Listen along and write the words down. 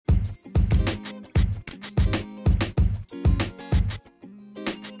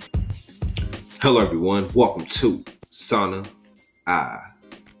Hello everyone, welcome to Sauna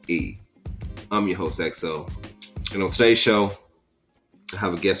IE. I'm your host XO, and on today's show, I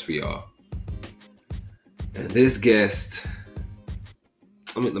have a guest for y'all. And this guest,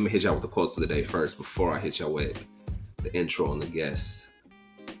 let me hit y'all with the quotes of the day first before I hit y'all with the intro on the guest.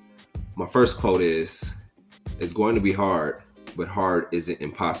 My first quote is, "It's going to be hard, but hard isn't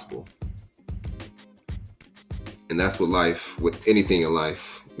impossible." And that's with life, with anything in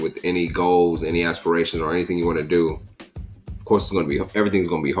life, with any goals, any aspirations, or anything you want to do. Of course, everything's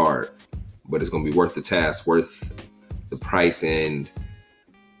going to be hard, but it's going to be worth the task, worth the price, and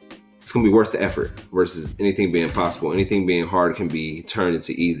it's going to be worth the effort versus anything being possible. Anything being hard can be turned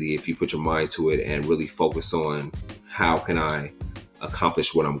into easy if you put your mind to it and really focus on how can I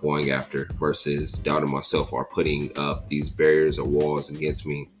accomplish what I'm going after versus doubting myself or putting up these barriers or walls against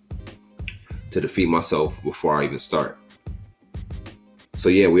me to defeat myself before I even start. So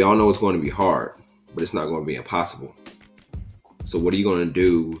yeah, we all know it's going to be hard, but it's not going to be impossible. So what are you going to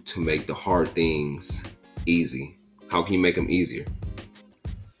do to make the hard things easy? How can you make them easier?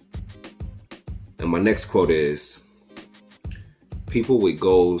 And my next quote is, "People with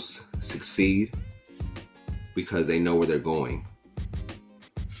goals succeed because they know where they're going."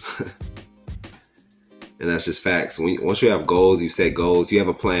 And that's just facts. Once you have goals, you set goals, you have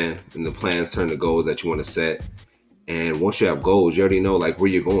a plan, and the plans turn to goals that you want to set. And once you have goals, you already know like where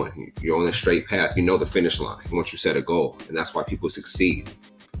you're going. You're on a straight path. You know the finish line once you set a goal. And that's why people succeed,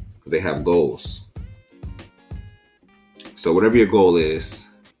 because they have goals. So whatever your goal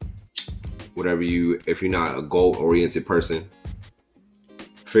is, if you're not a goal-oriented person,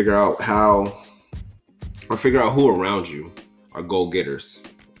 figure out who around you are goal-getters,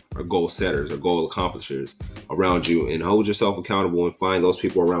 or goal setters, or goal accomplishers around you, and hold yourself accountable and find those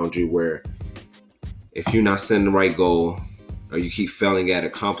people around you where if you're not setting the right goal or you keep failing at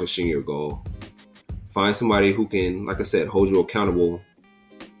accomplishing your goal, find somebody who can, like I said, hold you accountable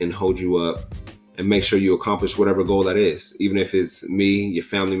and hold you up and make sure you accomplish whatever goal that is. Even if it's me, your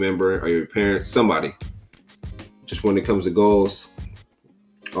family member, or your parents, somebody. Just when it comes to goals,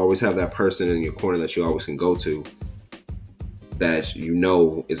 always have that person in your corner that you always can go to that you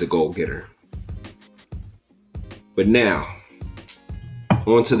know is a goal getter. But now,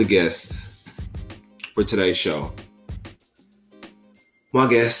 on to the guest for today's show. My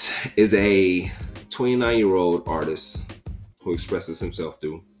guest is a 29-year-old artist who expresses himself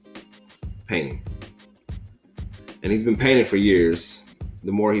through painting. And he's been painting for years.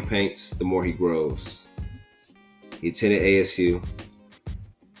 The more he paints, the more he grows. He attended ASU.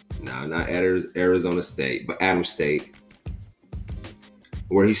 No, not Arizona State, but Adams State,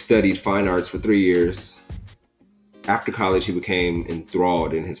 where he studied fine arts for 3 years. After college, he became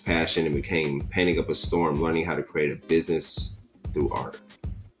enthralled in his passion and became painting up a storm, learning how to create a business through art.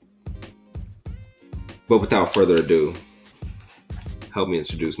 But without further ado, help me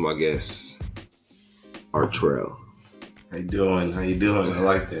introduce my guest, Artrell. How you doing? I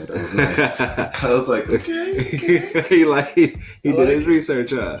like that. That was nice. I was like, okay. he did his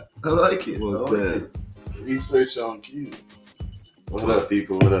research, huh? I like it. What's that? Research on cue. What up,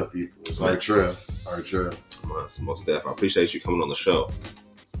 people? It's Artrell. Most definitely. I appreciate you coming on the show.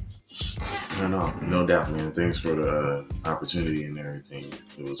 No doubt, man. Thanks for the opportunity and everything.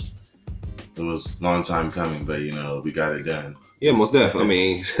 It was a long time coming, but we got it done. Yeah, most definitely. I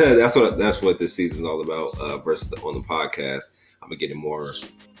mean, that's what this season's all about. Versus on the podcast, I'm gonna get more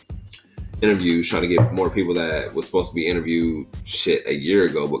interviews, trying to get more people that was supposed to be interviewed a year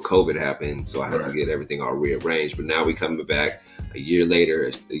ago, but COVID happened, so I had to get everything all rearranged. But now we coming back a year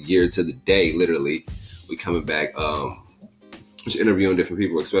later, a year to the day, literally. We coming back, just interviewing different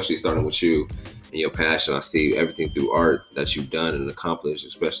people, especially starting with you and your passion. I see everything through art that you've done and accomplished,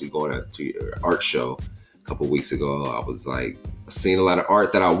 especially going out to your art show a couple of weeks ago. I was like, I seen a lot of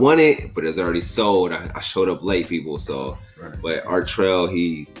art that I wanted, but it's already sold. I showed up late, people. So, But Artrell,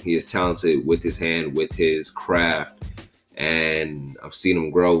 he is talented with his hand, with his craft, and I've seen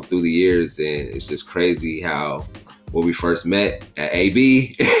him grow through the years, and it's just crazy how when we first met at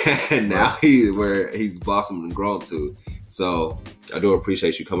AB, and now where he's blossomed and grown to. So I do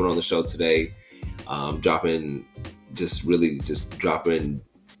appreciate you coming on the show today, dropping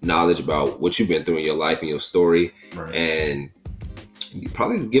knowledge about what you've been through in your life and your story, and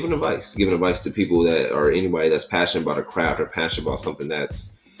probably giving advice to people that, or anybody that's passionate about a craft or passionate about something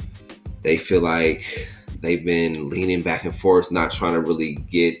that's, they feel like they've been leaning back and forth, not trying to really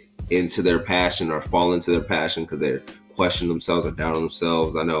get into their passion or fall into their passion because they're questioning themselves or doubting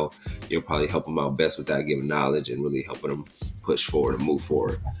themselves. I know you'll probably help them out best with that, giving knowledge and really helping them push forward and move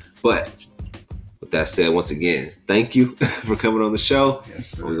forward. But with that said, once again, thank you for coming on the show. Yes,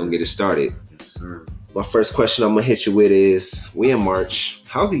 sir. We're going to get it started. sir. My first question I'm gonna hit you with is: we in March.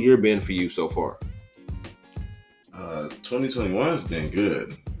 How's the year been for you so far? 2021 has been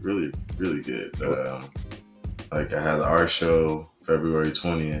good, really, really good. Like I had the art show February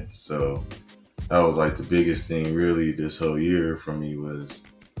 20th, so that was like the biggest thing really this whole year for me was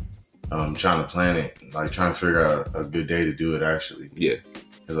trying to plan it, like trying to figure out a good day to do it actually. Yeah.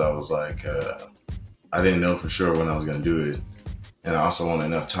 Because I was like, I didn't know for sure when I was gonna do it, and I also wanted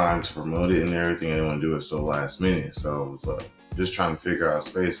enough time to promote it and everything. I didn't want to do it so last minute, so I was just trying to figure out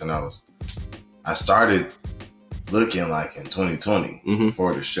space, and I started looking like in 2020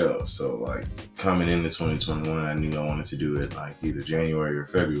 for the show. So like coming into 2021, I knew I wanted to do it like either January or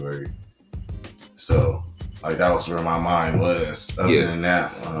February. So like that was where my mind was. Other than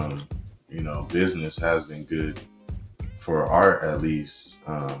that, business has been good for art at least.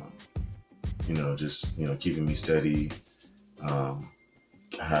 Just keeping me steady.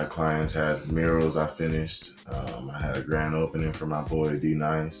 I had clients, had murals I finished. I had a grand opening for my boy D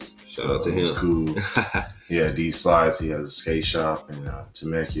Nice. Shout out to him. It was cool. Yeah, D Slides, he has a skate shop in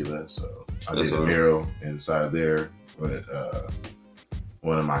Temecula. So I did a mural inside there with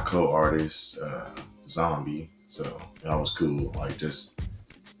one of my co-artists, Zombie. So that was cool. Like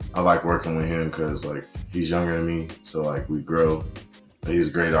I like working with him because like he's younger than me. So like we grow. But he's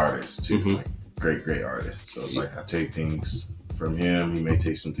a great artist too. Like great artist. So it's like I take things from him, he may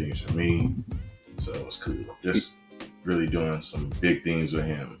take some things from me, so it was cool. Just really doing some big things with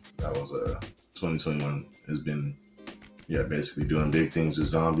him. That was 2021 has been basically doing big things with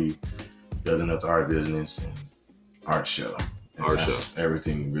Zombie, building up the art business and art show. And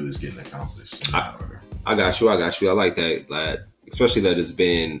everything really is getting accomplished in that order. I got you. I like that, especially that it's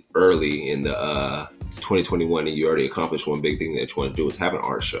been early in the 2021 and you already accomplished one big thing that you want to do is have an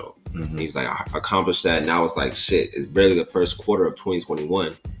art show. He's like, I accomplished that. Now it's like, shit, it's barely the first quarter of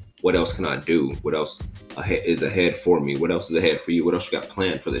 2021. What else can I do? What else is ahead for me? What else is ahead for you? What else you got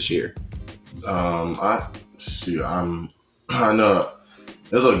planned for this year? I know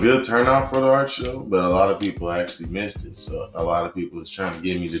there's a good turnout for the art show, but a lot of people actually missed it. So a lot of people is trying to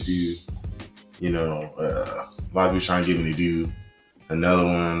get me to do, a lot of people trying to get me to do another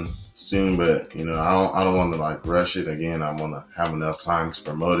one soon, but I don't want to like rush it again. I want to have enough time to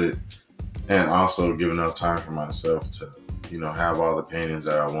promote it and also give enough time for myself to have all the paintings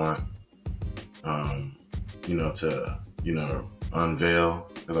that I want to unveil,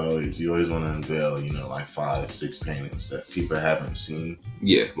 because you always want to unveil like 5-6 paintings that people haven't seen.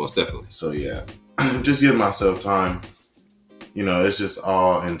 Yeah, most definitely. So yeah, just give myself time. It's just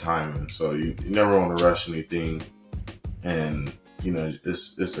all in timing, so you never want to rush anything, and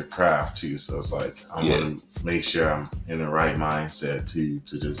it's a craft too, so it's like I want to make sure I'm in the right mindset to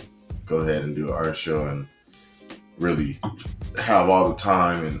just go ahead and do an art show and really have all the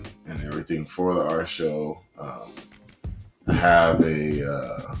time and everything for the art show. I have a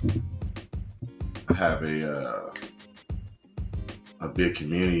big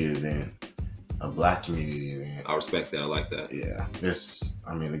community event, a Black community event. I respect that. I like that. Yeah,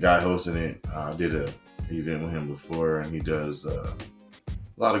 the guy hosting it, I did a event with him before, and he does a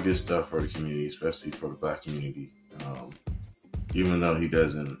lot of good stuff for the community, especially for the Black community. Even though he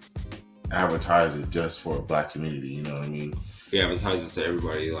doesn't advertise it just for a Black community, you know what I mean? He advertises to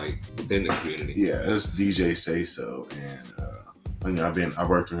everybody like within the community. Yeah, it's DJ Say So, and I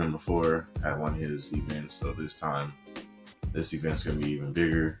worked with him before at one of his events, so this event's gonna be even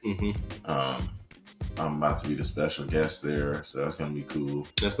bigger. I'm about to be the special guest there, so that's gonna be cool.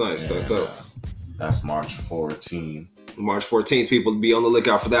 That's nice. That's dope. That's March 14th. March 14th, people be on the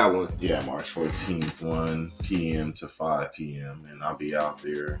lookout for that one. Yeah, March 14th, 1 p.m. to 5 p.m. And I'll be out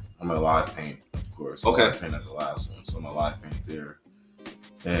there. I'm gonna live paint, of course. Okay. Live paint at the last one, so I'm gonna live paint there.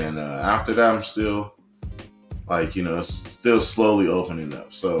 And after that, I'm still still slowly opening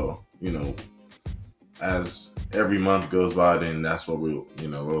up. So, as every month goes by, then that's what we'll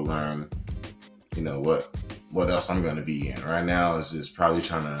learn, what else I'm going to be in. Right now, it's just probably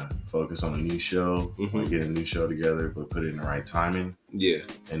trying to focus on a new show, like get a new show together, but put it in the right timing. Yeah.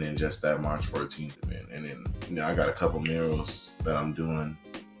 And then just that March 14th event. And then, I got a couple murals that I'm doing.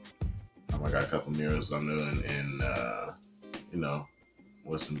 And,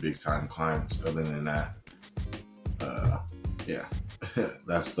 with some big time clients. Other than that,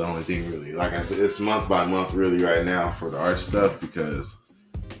 that's the only thing really. Like I said, it's month by month really right now for the art stuff, because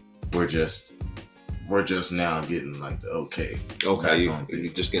we're just now getting like the okay. Okay,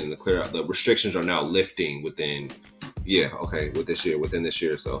 you're just getting the clear out. The restrictions are now lifting within this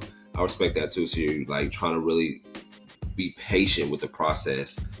year. So I respect that too. So you're like trying to really be patient with the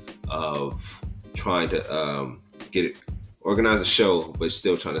process of trying to get it organize a show, but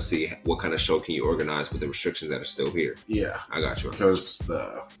still trying to see what kind of show can you organize with the restrictions that are still here. Yeah, I got you. Because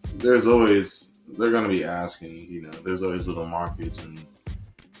they're going to be asking, there's always little markets, and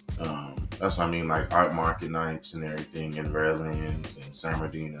that's what I mean, like art market nights and everything in Redlands and San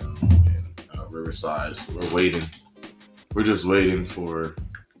Bernardino and Riverside. So we're just waiting for,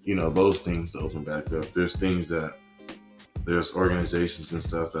 those things to open back up. There's organizations and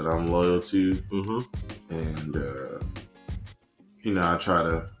stuff that I'm loyal to, and I'm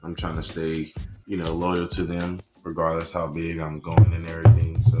trying to stay, loyal to them regardless how big I'm going and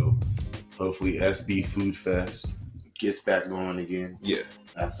everything. So hopefully SB Food Fest gets back going again. Yeah,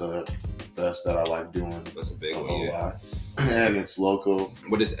 that's a fest that I like doing. That's a big one. Whole lot. And it's local.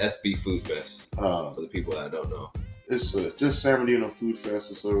 What is SB Food Fest? For the people that don't know, it's just San Bernardino Food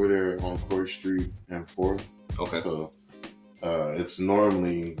Fest. It's over there on Court Street and 4th. Okay. So it's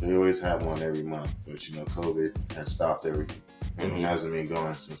normally, they always have one every month, but COVID has stopped everything, and it hasn't been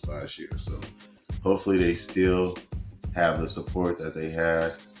going since last year. So hopefully they still have the support that they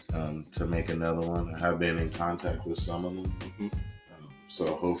had to make another one. I have been in contact with some of them.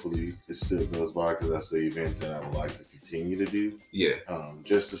 So hopefully it still goes by, because that's the event that I would like to continue to do. Yeah.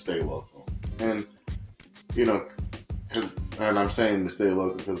 Just to stay local. And, and I'm saying to stay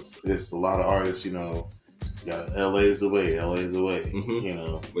local because it's a lot of artists, yeah, LA's away.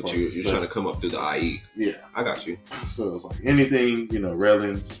 But you're trying to come up through the IE. Yeah. I got you. So it's like anything,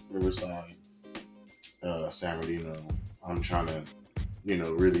 Redlands, Riverside, San Bernardino. I'm trying to,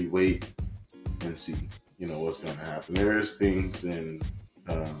 really wait and see, what's going to happen. There's things in,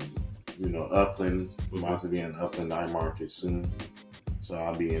 Upland. I'm about to be in Upland Night Market soon. So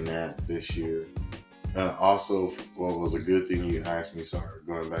I'll be in that this year. Also, what was a good thing you asked me, sorry,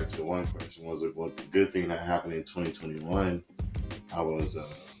 going back to one question, was a good thing that happened in 2021. I was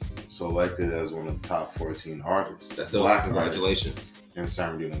selected as one of the top 14 artists. That's dope. Congratulations. In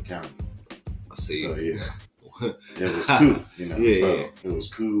San Bernardino County. I see. So, yeah. It was cool, It was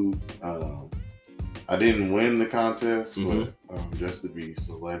cool. I didn't win the contest, but just to be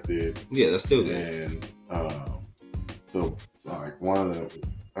selected. Yeah, that's still good. And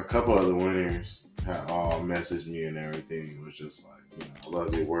a couple of the winners had all messaged me and everything. It was just like, I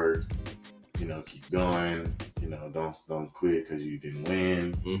love your work. Keep going. Don't quit because you didn't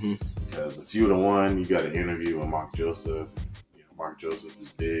win. Because if you would have won, you got an interview with Mark Joseph. Mark Joseph is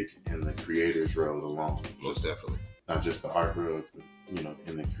big in the creators road alone. Most definitely. Not just the art road, but,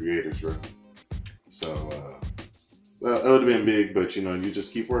 in the creators road. So, well, it would have been big, but, you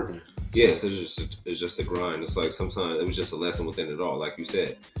just keep working. Yeah, so it's just a grind. It's like sometimes it was just a lesson within it all. Like you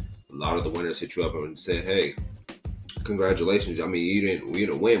said, a lot of the winners hit you up and said, hey, congratulations. I mean, you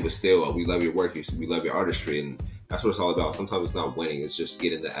didn't win, but still, we love your work. We love your artistry. And that's what it's all about. Sometimes it's not winning. It's just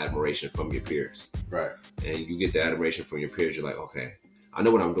getting the admiration from your peers. Right. And you get the admiration from your peers. You're like, okay, I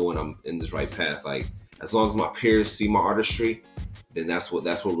know what I'm doing. I'm in this right path. Like, as long as my peers see my artistry, then that's what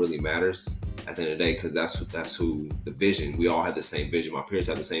really matters at the end of the day, because that's who the vision. We all have the same vision. My peers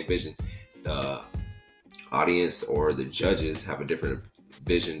have the same vision. The audience or the judges have a different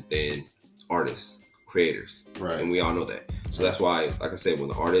vision than artists, creators. Right. And we all know that. So that's why, like I said, when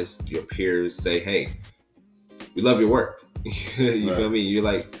the artists, your peers say, hey, we love your work. You feel me? You're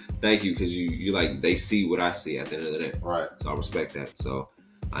like, thank you, because you like, they see what I see at the end of the day. Right. So I respect that. So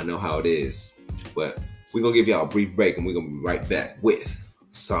I know how it is. But we're going to give y'all a brief break, and we're going to be right back with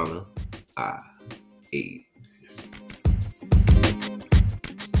Sana IE.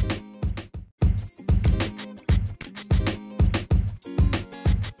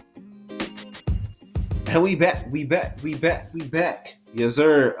 And we back. Yes,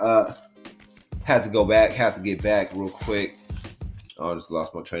 sir. Had to get back real quick. I just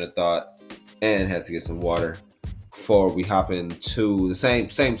lost my train of thought and had to get some water before we hop into the same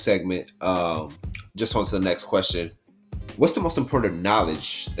segment. Just on to the next question. What's the most important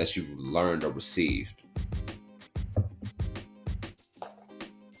knowledge that you've learned or received?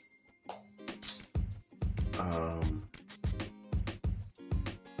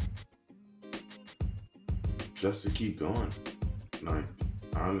 Just to keep going. Like,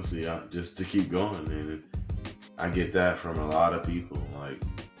 honestly, just to keep going. And I get that from a lot of people. Like,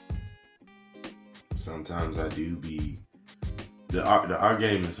 sometimes I do be... The art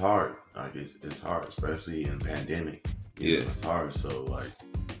game is hard. Like, it's hard, especially in pandemic. Yeah. It's hard. So, like,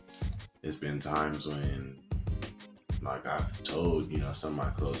 it's been times when, like, I've told, some of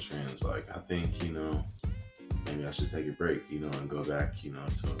my close friends, like, I think, maybe I should take a break, and go back, to...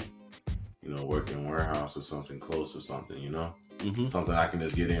 work in a warehouse or something close or something, something I can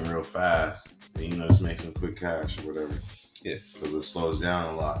just get in real fast and, just make some quick cash or whatever. Yeah. Because it slows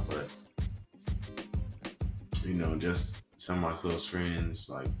down a lot, but, just some of my close friends,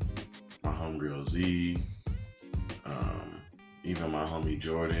 like my homegirl Z, even my homie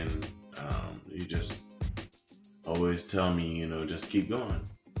Jordan, you just always tell me, you know, just keep going.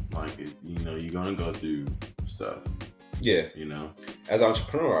 Like, you know, you're gonna go through stuff. Yeah. You know, as an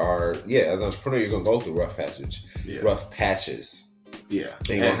entrepreneur, you're gonna go through rough patches. Yeah. And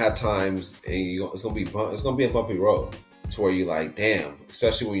you're gonna have times, and it's gonna be a bumpy road to where you like, damn.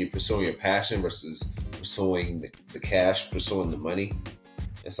 Especially when you're pursuing your passion versus pursuing the cash, pursuing the money.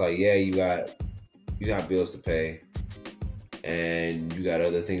 It's like, yeah, you got bills to pay, and you got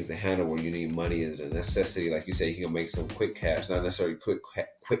other things to handle where you need money as a necessity. Like you say, you can make some quick cash, not necessarily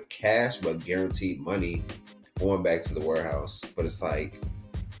quick cash, but guaranteed money going back to the warehouse. But it's like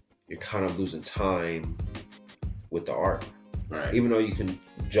you're kind of losing time with the art. Right. Even though you can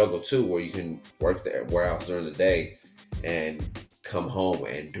juggle too, where you can work the warehouse during the day and come home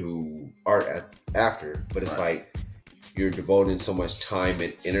and do art after. But it's like you're devoting so much time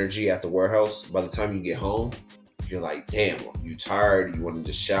and energy at the warehouse. By the time you get home, you're like, damn, you tired. You want to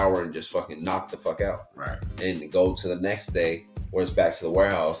just shower and just fucking knock the fuck out. Right. And go to the next day where it's back to the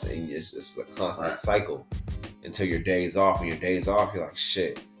warehouse, and it's just a constant cycle until your day's off. And your day's off, you're like,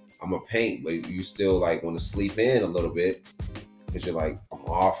 shit, I'm gonna paint, but you still like want to sleep in a little bit because you're like, I'm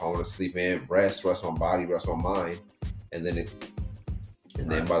off. I want to sleep in, rest my body, rest my mind, and then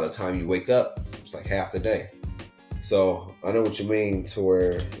then by the time you wake up, it's like half the day. So I know what you mean, to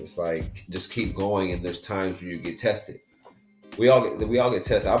where it's like just keep going, and there's times where you get tested. We all get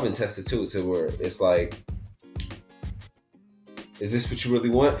tested. I've been tested too, to where it's like, is this what you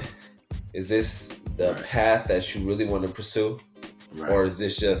really want? Is this the path that you really want to pursue? Right. Or is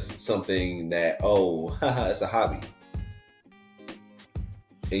this just something that, it's a hobby?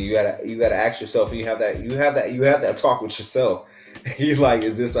 And you gotta ask yourself, and you have that talk with yourself. You're like,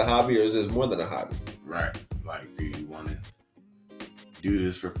 is this a hobby, or is this more than a hobby? Right. Like, do you want to do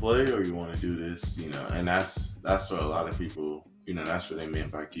this for play, or you want to do this, you know? And that's what a lot of people, you know, that's what they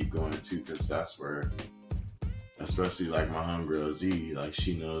meant by keep going too, because that's where, especially like my homegirl Z, like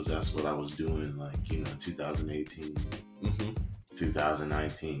she knows that's what I was doing, like, you know, 2018,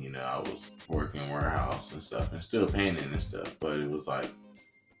 2019, you know, I was working warehouse and stuff and still painting and stuff, but it was like,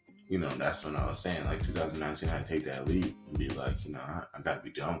 you know, that's when I was saying, like, 2019, I take that leap and be like, you know, I gotta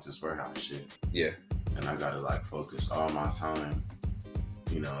be done with this warehouse shit. Yeah. And I gotta like focus all my time,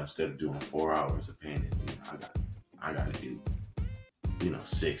 you know, instead of doing 4 hours of painting, you know, I gotta do, you know,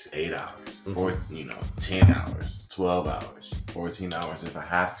 6, 8 hours, 14, you know, 10 hours, 12 hours, 14 hours if I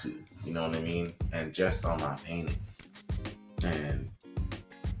have to, you know what I mean? And just on my painting.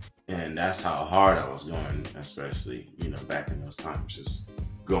 And that's how hard I was going, especially, you know, back in those times, just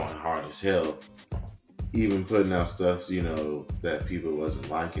going hard as hell. Even putting out stuff, you know, that people wasn't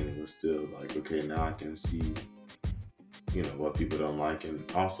liking, it was still like, okay, now I can see, you know, what people don't like, and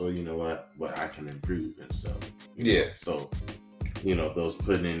also, you know, what I can improve and stuff. Yeah. So, you know, those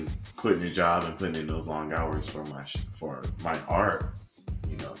quitting the job and putting in those long hours for my art,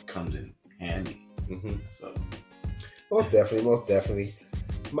 you know, comes in handy. So, most definitely.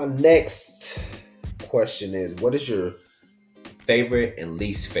 My next question is, what is your favorite and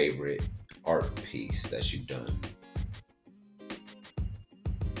least favorite art piece that you've done?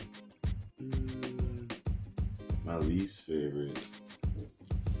 My least favorite.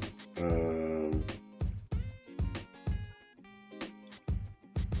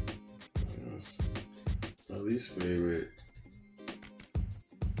 My least favorite.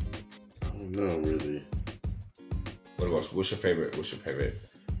 I don't know really. What's your favorite?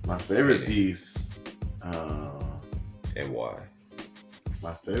 My favorite piece. And why?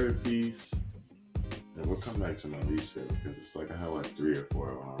 My favorite piece, and we'll come back to my least favorite, because it's like I have like 3 or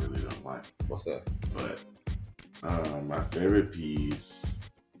 4 of them I really don't like. What's that? But my favorite piece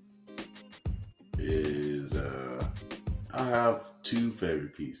is I have 2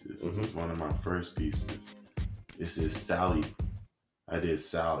 favorite pieces. One of my first pieces. This is Sally. I did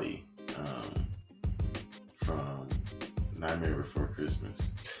Sally from Nightmare Before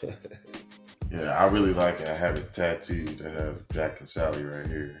Christmas. Yeah, I really like it. I have it tattooed. I have Jack and Sally right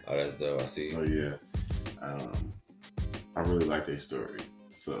here. Oh, that's dope. I see. So yeah, I really like their story.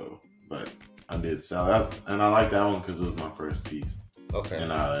 So, but I did Sally, and I like that one because it was my first piece. Okay.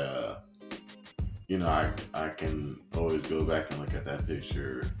 And I, you know, I can always go back and look at that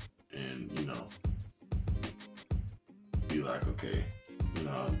picture, and you know, be like, okay, you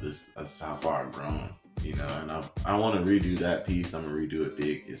know, that's how far I've grown. You know, and I want to redo that piece. I'm gonna redo it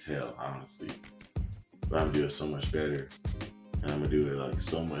big as hell, honestly. But I'm gonna do it so much better, and I'm gonna do it like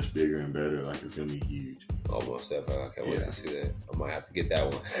so much bigger and better. Like, it's gonna be huge. Almost definitely. I can't wait to see that. I might have to get that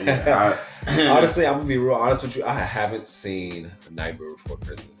one. Yeah, honestly, I'm gonna be real honest with you. I haven't seen Nightmare Before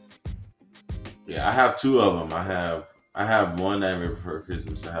Christmas. Yeah, I have two of them. I have one Nightmare Before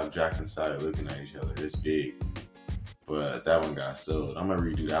Christmas. I have Jack and Sally looking at each other. It's big, but that one got sold. I'm gonna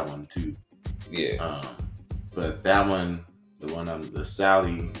redo that one too. Yeah. But that one, the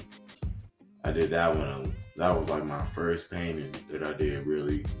Sally, I did that one. That was like my first painting that I did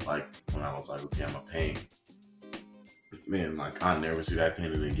really, like when I was like, okay, I'm gonna paint. Man, like I'll never see that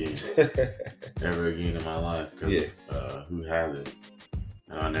painting again, ever again in my life. Cause who has it?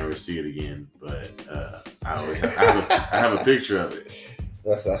 And I'll never see it again. But I have a picture of it.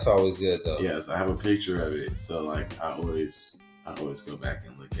 That's always good though. Yes, I have a picture of it. So like I always go back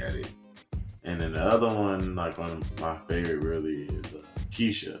and look at it. And then the other one, like one of my favorite really is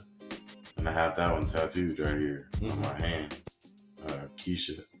Keisha. And I have that one tattooed right here on my hand.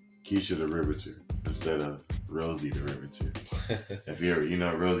 Keisha the Riveter instead of Rosie the Riveter. If you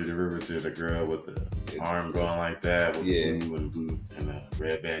ever, Rosie the Riveter, the girl with the arm going like that with blue and a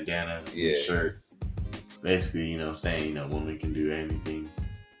red bandana and shirt. Basically, saying, women can do anything.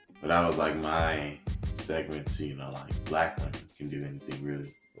 But that was like my segment to, like black women can do anything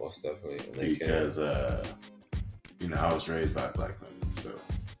really. Most definitely. Because, I was raised by black women. So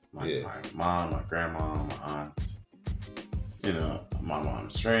my mom, my grandma, my aunts, my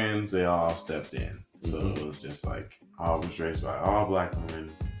mom's friends, they all stepped in. So it was just like, I was raised by all black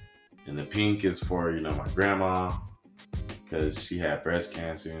women. And the pink is for, my grandma, because she had breast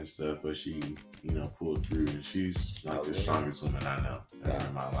cancer and stuff, but she, pulled through. And she's like the strongest woman I know ever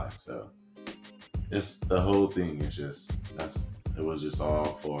in my life. So it's the whole thing is just, it was just all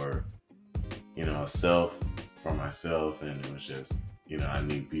for, self, for myself. And it was just, I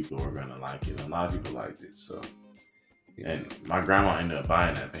knew people were going to like it. And a lot of people liked it. So, and my grandma ended up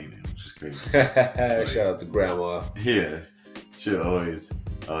buying that painting, which is crazy. Shout out to grandma. Yes. She always,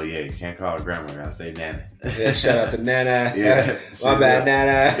 you can't call her grandma, you gotta say Nana. Yeah, shout out to Nana. Yeah. My bad,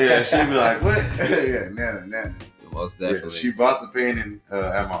 Nana. Yeah, she'd be like, what? Yeah, Nana. Most definitely. Yeah, she bought the painting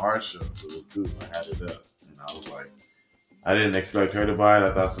at my art show, so it was cool. I had it up. And I was like, I didn't expect her to buy it.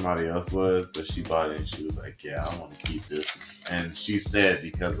 I thought somebody else was, but she bought it and she was like, yeah, I want to keep this one. And she said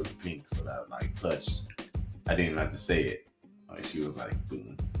because of the pink, so that like touched. I didn't even have to say it. Like she was like,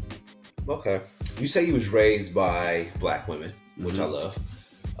 boom. Okay. You say you was raised by black women, which I love.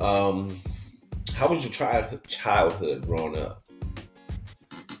 How was your childhood growing up?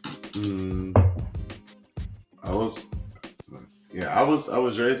 I was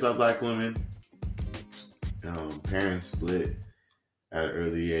raised by black women. Parents split at an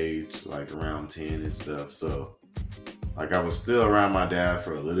early age, like around 10 and stuff. So, like I was still around my dad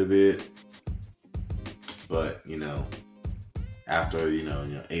for a little bit, but after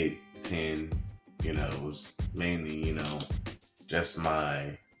 8, 10, it was mainly just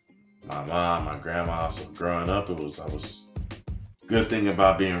my mom, my grandma. So growing up, I was good thing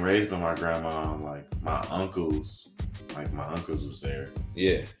about being raised by my grandma. Like my uncles was there.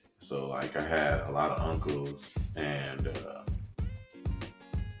 Yeah. So like I had a lot of uncles, and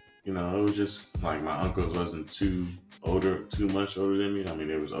it was just like my uncles wasn't too much older than me. I mean,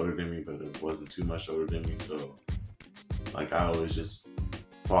 they was older than me, but it wasn't too much older than me. So like I always just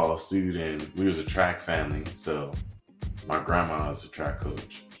follow suit, and we was a track family. So my grandma was a track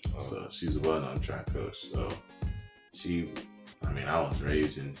coach. So she's a well-known track coach. So I was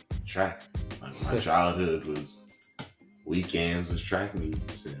raised in track. Like my childhood was weekends was track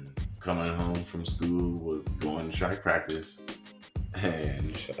meets, and coming home from school was going to track practice.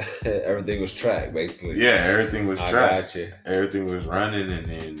 And everything was track, basically. Yeah, everything was track. I got you. Everything was running, and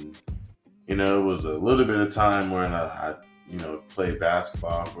then it was a little bit of time when I played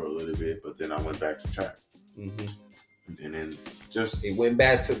basketball for a little bit, but then I went back to track. Mm-hmm. And then just it went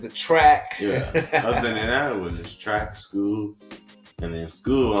back to the track. Yeah. Other than that, it was just track, school, and then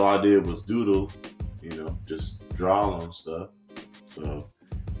school. All I did was doodle, just draw on stuff. So,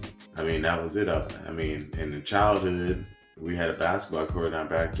 that was it. In the childhood, we had a basketball court in our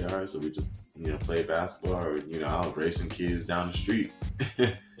backyard, so we just played basketball. Or I was racing kids down the street.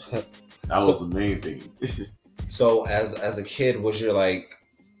 That was the main thing. So, as a kid, was your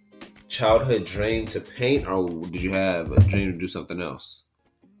childhood dream to paint, or did you have a dream to do something else?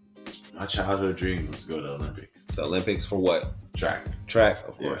 My childhood dream was to go to the Olympics. The Olympics for what? Track,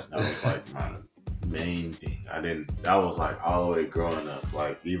 of course. That was my main thing. That was all the way growing up.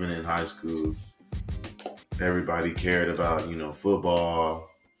 Even in high school, everybody cared about, football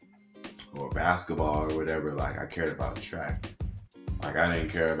or basketball or whatever. I cared about track. I didn't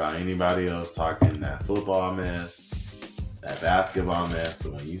care about anybody else talking that football mess that basketball mess.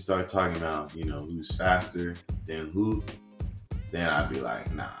 But when you start talking about, you know, who's faster than who, then I'd be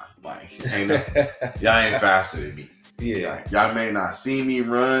like, nah, like, y'all ain't faster than me. Yeah. Y'all may not see me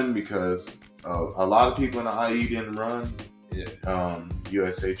run because a lot of people in the IU didn't run. Yeah.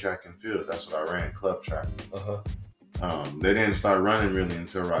 USA track and field. That's what I ran, club track. Uh-huh. They didn't start running really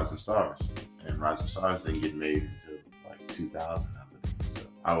until Rising Stars. And Rising Stars didn't get made until like 2000, I believe. So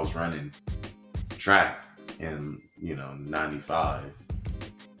I was running track in, you know, 95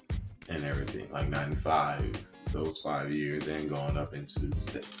 and everything. Like 95, those 5 years, and going up into the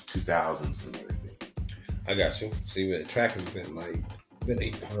 2000s and everything. I got you. See, the track has been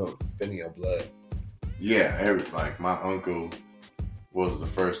in your blood. Yeah, like my uncle was the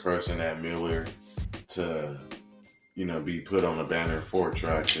first person at Miller to, you know, be put on a banner for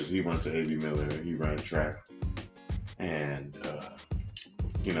track because he went to A.B. Miller. He ran track, and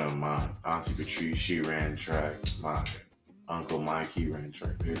you know, my auntie Patrice, she ran track. My uncle Mike, he ran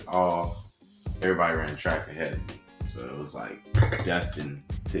track. Everybody ran track ahead of me, so it was like destined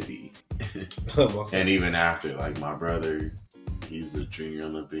to be. And even after, like my brother, he's a junior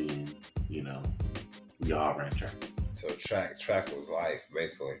Olympian. You know, we all ran track. So track was life,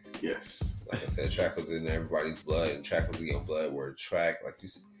 basically. Yes. Like I said, track was in everybody's blood, and track was in your blood. Where track, like you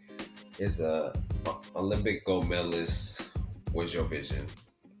said, is a Olympic gold medalist was your vision,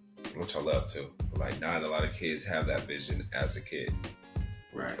 which I love too. Like not a lot of kids have that vision as a kid.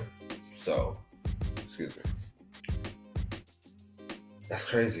 Right. So, excuse me. That's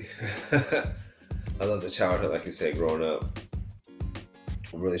crazy. I love the childhood, like you said, growing up.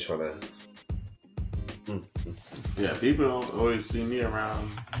 I'm really trying to. Yeah, people don't always see me around.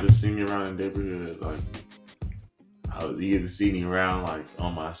 Just see me around the neighborhood. Like I was either see me around like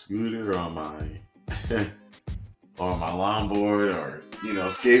on my scooter or on my or my longboard or, you know,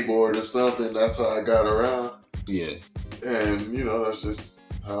 skateboard or something. That's how I got around. Yeah. And, you know, that's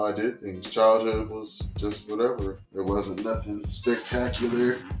just how I did things. Childhood was just whatever. There wasn't nothing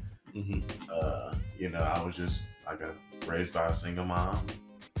spectacular. Mm-hmm. You know, I got raised by a single mom,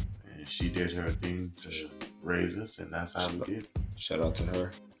 and she did her thing to raise us, and that's how we did. Shout out to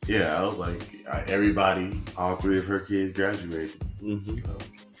her. Yeah, I was like, everybody, all 3 of her kids graduated. Mm-hmm. So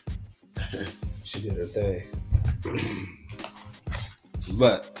she did her thing.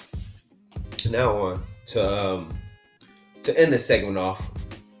 But now on to end this segment off,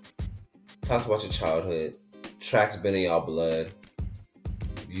 talk about your childhood. Track's been in y'all blood.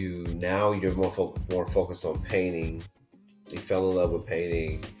 You're more focused on painting. You fell in love with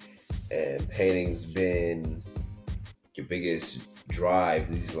painting, and painting's been your biggest drive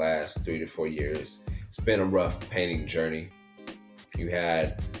these last 3 to 4 years. It's been a rough painting journey. You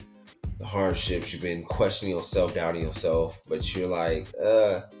had the hardships. You've been questioning yourself, doubting yourself, but you're like,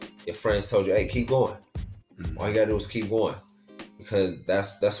 your friends told you, hey, keep going. All you gotta do is keep going, because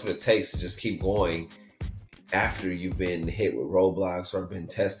that's what it takes to just keep going after you've been hit with roadblocks or been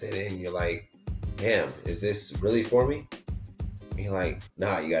tested, and you're like, damn, is this really for me? And you're like,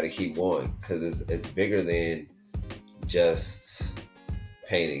 nah, you gotta keep going, because it's bigger than just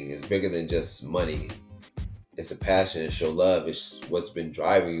painting. It's bigger than just money. It's a passion. It's your love. It's what's been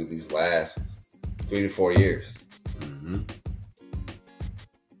driving you these last 3 to 4 years. Mm-hmm.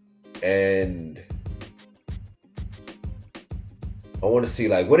 And I want to see,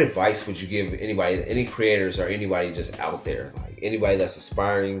 like, what advice would you give anybody, any creators or anybody just out there, like anybody that's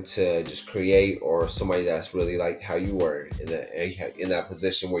aspiring to just create, or somebody that's really like how you were in that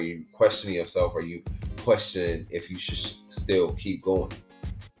position where you question yourself, or you question if you should still keep going?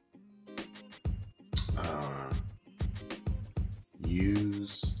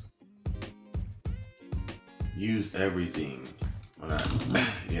 Use everything. I'm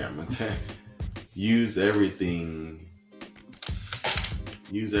gonna use everything.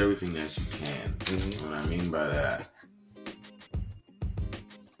 Use everything that you can. Mm-hmm. What I mean by that,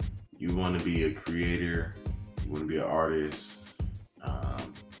 you want to be a creator, you want to be an artist.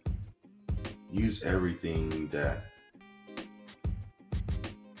 Use everything that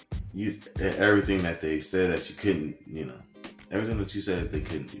they said that you couldn't. You know, everything that you said that they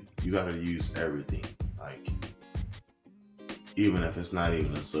couldn't do. You got to use everything. Like, even if it's not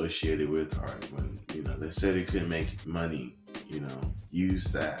even associated with art. When, you know, they said you couldn't make money, you know,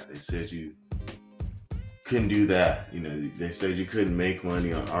 use that. They said you couldn't do that, you know, they said you couldn't make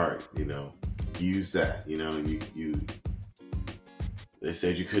money on art, you know, use that, you know, they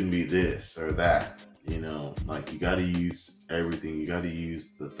said you couldn't be this or that, you know, like, you got to use everything. You got to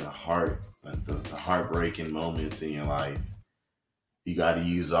use the heart, like the heartbreaking moments in your life. You got to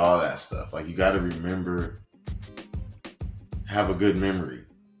use all that stuff. Like, you got to remember, have a good memory.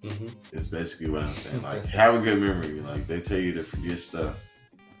 Mm-hmm. It's basically what I'm saying. Like, have a good memory. Like, they tell you to forget stuff.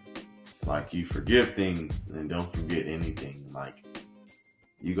 Like, you forgive things and don't forget anything. Like,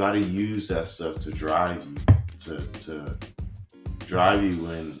 you got to use that stuff to drive you, to drive you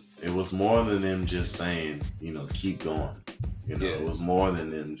when it was more than them just saying, you know, keep going. You know, it was more than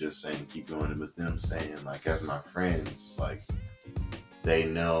them just saying keep going. It was them saying, like, as my friends, like, they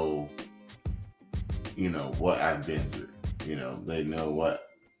know, you know, what I've been through. You know, they know what,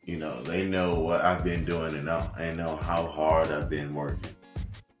 you know, they know what I've been doing, and I know how hard I've been working.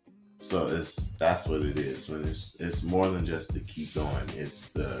 So that's what it is. When it's more than just to keep going. It's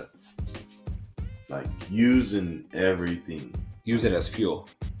the, like, using everything. Use it as fuel.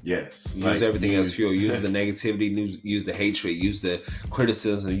 Yes. Use everything as fuel. Use the negativity, use the hatred, use the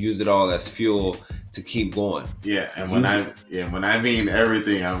criticism, use it all as fuel to keep going. Yeah, and when I mean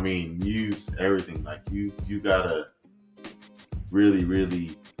everything, I mean use everything. Like, you gotta really,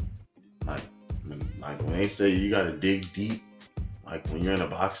 really, like when they say you gotta dig deep, like when you're in a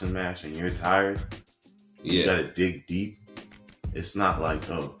boxing match and you're tired, you gotta dig deep. It's not like,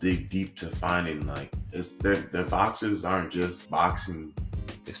 oh, dig deep to finding, like, it's the boxers aren't just boxing.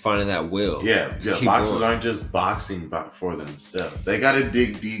 It's finding that will. Yeah. Boxers aren't just boxing for themselves. They gotta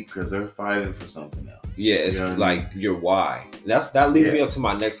dig deep because they're fighting for something else. Yeah, it's like your why. That leads me up to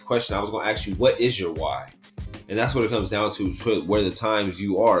my next question. I was gonna ask you, what is your why? And that's what it comes down to, where the times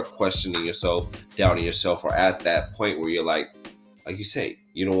you are questioning yourself, doubting yourself, or at that point where you're like you say,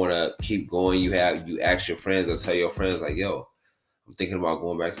 you don't want to keep going. You ask your friends, or tell your friends, like, yo, I'm thinking about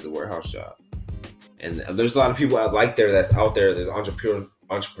going back to the warehouse job. And there's a lot of people out there that's out there. There's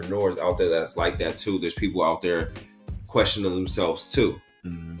entrepreneurs out there that's like that too. There's people out there questioning themselves too,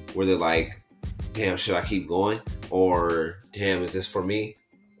 where they're like, damn, should I keep going? Or damn, is this for me?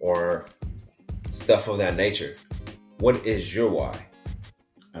 Or stuff of that nature. What is your why?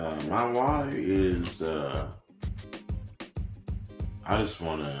 My why is I just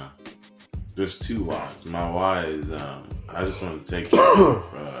want to, there's two whys. My why is I just want to take care of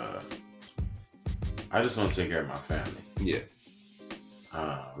I just want to take care of my family. Yeah.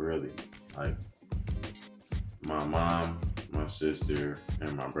 Really, like, my mom, my sister,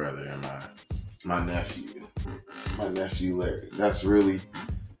 and my brother, and my nephew. My nephew Larry. That's like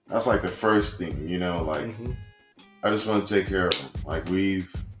the first thing, you know, like, I just want to take care of them. Like,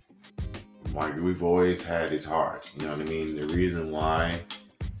 we've always had it hard, you know what I mean? The reason why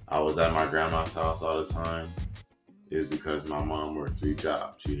I was at my grandma's house all the time is because my mom worked 3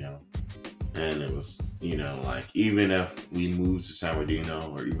 jobs, you know? And it was, you know, like, even if we moved to San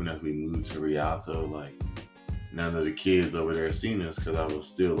Bernardino, or even if we moved to Rialto, like, none of the kids over there seen us because I was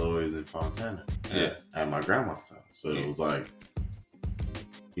still always in Fontana at my grandma's house. So it was like,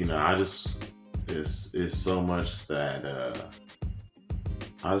 you know, it's so much that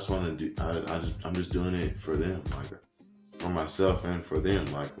I just want to do. I'm just doing it for them, like, for myself and for them.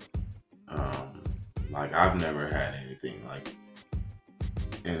 Like I've never had anything, like,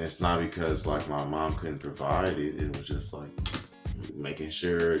 and it's not because, like, my mom couldn't provide it. It was just like making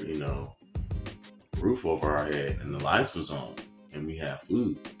sure, you know, roof over our head and the lights was on and we had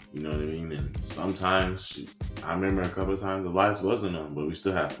food. You know what I mean? And sometimes, I remember a couple of times the lights wasn't on, but we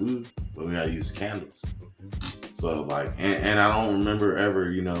still had food, but we had to use candles. So, like, and I don't remember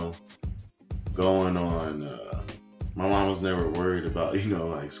ever, you know, going on, my mom was never worried about, you know,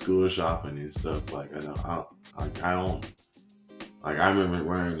 like, school shopping and stuff. Like, I remember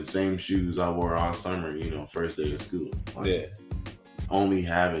wearing the same shoes I wore all summer, you know, first day of school. Like, only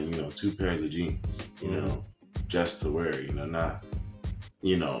having, you know, 2 pairs of jeans, you know, just to wear, you know, not,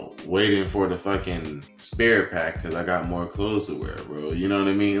 you know, waiting for the fucking spare pack because I got more clothes to wear, bro. You know what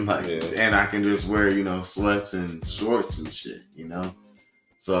I mean? Like, and I can just wear, you know, sweats and shorts and shit, you know?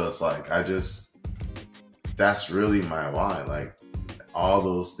 So it's like, that's really my why. Like, all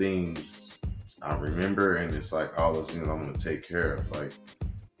those things I remember, and it's like all those things I'm going to take care of. Like,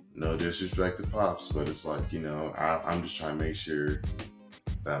 no disrespect to Pops, but it's like, you know, I'm just trying to make sure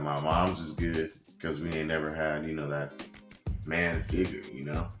that my mom's is good because we ain't never had, you know, that man figure, you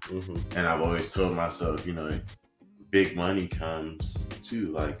know? And I've always told myself, you know, big money comes too.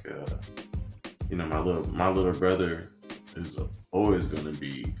 Like, you know, my little brother is always going to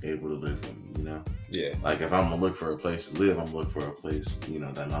be able to live with me, you know? Yeah. Like, if I'm going to look for a place to live, I'm going to look for a place, you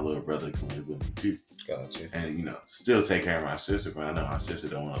know, that my little brother can live with me too. Gotcha. And, you know, still take care of my sister, but I know my sister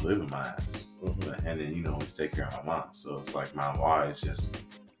don't want to live in my house. And then, you know, always take care of my mom. So it's like, my why is just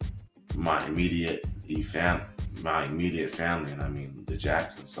my immediate family. And I mean, the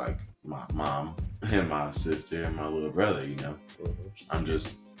Jacksons, like my mom and my sister and my little brother, you know? I'm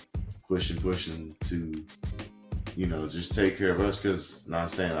just pushing to just take care of us, because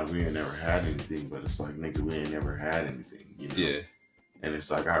not saying like we ain't never had anything, but it's like, nigga, we ain't never had anything, Yeah. And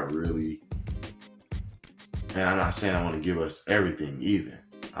it's like, and I'm not saying I want to give us everything either.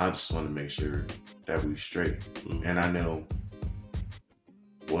 I just want to make sure that we straight. Mm-hmm. And I know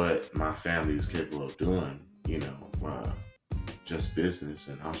what my family is capable of doing, just business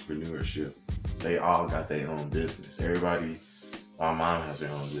and entrepreneurship. They all got their own business. Everybody, my mom has her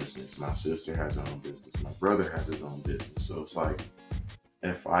own business. My sister has her own business. My brother has his own business. So it's like,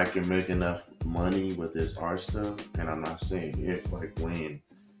 if I can make enough money with this art stuff, and I'm not saying if, like when,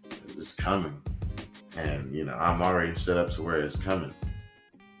 it's coming. And, I'm already set up to where it's coming.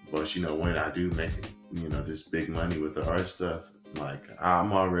 But, when I do make, this big money with the art stuff, like,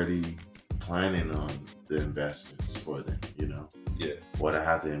 I'm already planning on the investments for them, Yeah. What I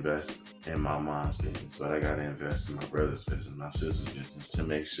have to invest in my mom's business, what I got to invest in my brother's business, my sister's business, to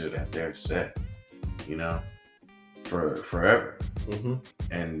make sure that they're set, for forever. Mm-hmm.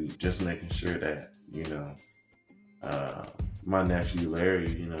 And just making sure that, my nephew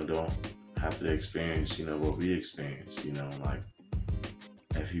Larry, don't have to experience, what we experienced, like,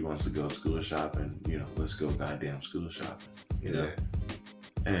 if he wants to go school shopping, let's go goddamn school shopping, Yeah.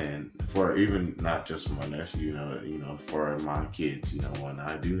 And for even not just for my nephew, for my kids, when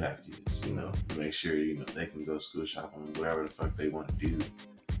I do have kids, make sure, they can go school shopping, whatever the fuck they want to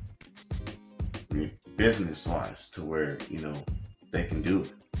do, business wise, to where, they can do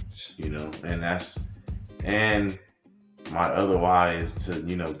it, and my other why is to,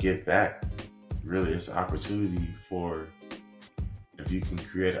 get back. Really, it's an opportunity for, if you can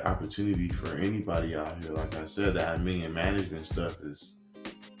create an opportunity for anybody out here, like I said, that management stuff is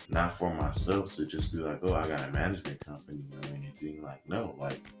not for myself to just be like, oh, I got a management company or anything. Like, no,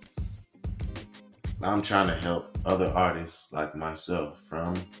 like, I'm trying to help other artists like myself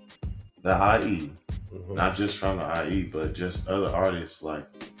from the IE, not just from the IE, but just other artists, like,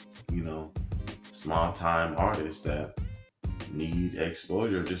 small time artists that need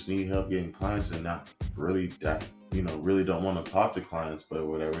exposure, just need help getting clients, and not really that, really don't want to talk to clients, but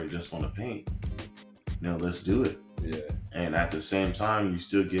whatever, just want to paint. Let's do it. Yeah. And at the same time, you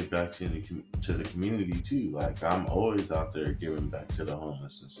still give back to the community too. Like, I'm always out there giving back to the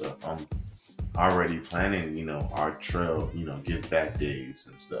homeless and stuff. I'm already planning, our trail, give back days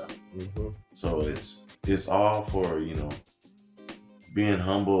and stuff. Mm-hmm. So it's all for, being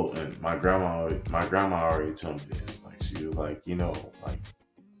humble. And my grandma already told me this. Like, she was like, like,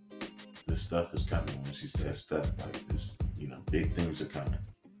 this stuff is coming. When she says stuff like this, big things are coming.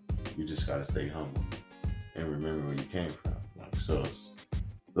 You just gotta stay humble and remember where you came from. Like, so it's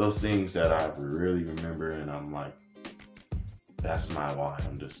those things that I really remember, and I'm like, that's my why.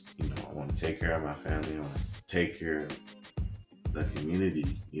 I'm just, I want to take care of my family. I want to take care of the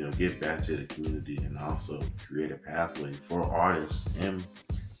community, give back to the community, and also create a pathway for artists in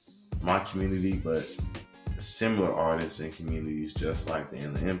my community, but similar artists and communities just like the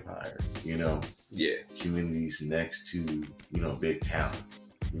Inland Empire, Yeah. Communities next to, big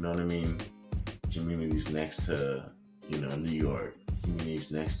towns, you know what I mean? Communities next to, New York,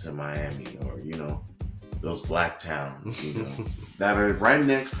 communities next to Miami, or, those black towns, that are right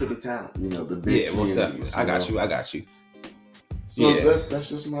next to the town, the big communities. Yeah, most definitely. I got you. So yeah. That's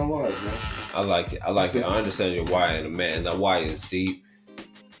just my why, man. I like it. I understand your why, and man, that why is deep.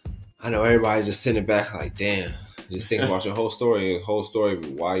 I know everybody just sitting back like, damn, just think about your whole story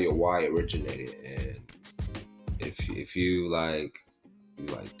of why your why originated. And if you like,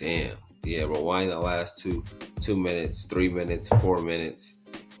 damn, yeah, but why not last 2 minutes, 3 minutes, 4 minutes,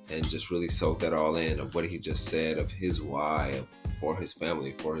 and just really soak that all in of what he just said, of his why, for his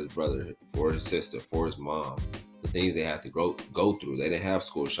family, for his brother, for his sister, for his mom, the things they had to go through. They didn't have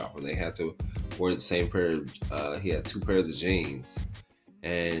school shopping. They had to wear the same pair. He had 2 pairs of jeans,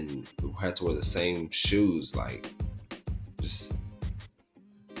 and had to wear the same shoes. Like, just.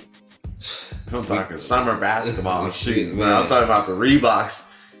 I'm talking summer basketball shoes, man. I'm talking about the Reeboks.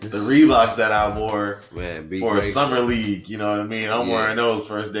 The Reeboks that I wore for a summer league, you know what I mean? I'm wearing those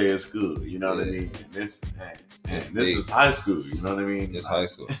first day of school, you know what I mean? This is high school, you know what I mean? It's high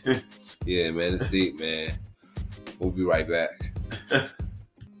school. Yeah, man, it's deep, man. We'll be right back.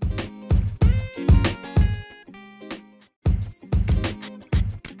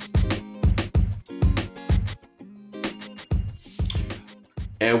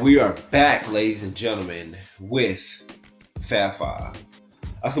 And we are back, ladies and gentlemen, with Fab Five.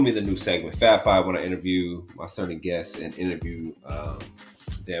 That's going to be the new segment. Fab Five, when I interview my certain guests and interview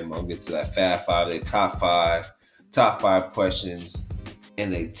them, I'll get to that Fab Five, they top five questions,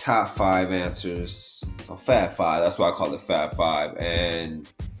 and they top 5 answers. So Fab Five, that's why I call it Fab Five. And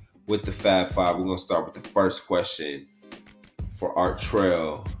with the Fab Five. We're gonna start with the first question for Art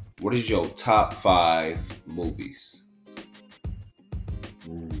Trail. What is your top 5 movies?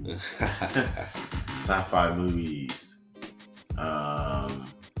 Top 5 movies.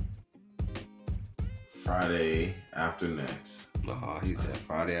 Friday After Next. Oh, he said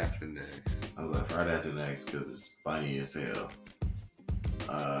Friday After Next. I was like Friday After Next because it's funny as hell.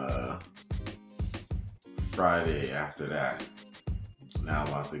 Friday After That. Now I'm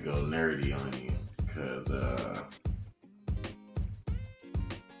about to go nerdy on you because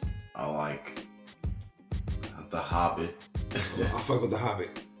I like The Hobbit. I fuck with The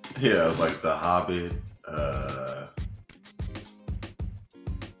Hobbit. Yeah, I was like The Hobbit.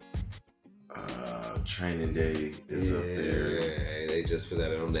 Training Day is up there. Yeah, they just put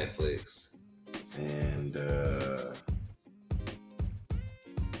that on Netflix. And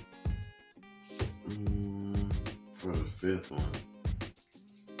for the 5th one,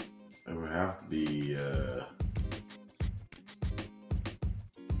 it would have to be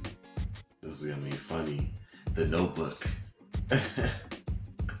this is gonna be funny. The Notebook. That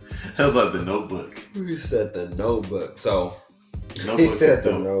was like The Notebook. You said The Notebook. So Notebook he said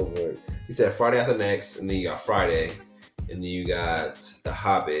The Notebook. He said Friday After Next, and then you got Friday, and then you got The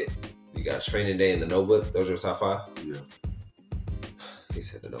Hobbit, you got Training Day and The Notebook. Those are your top 5? Yeah. He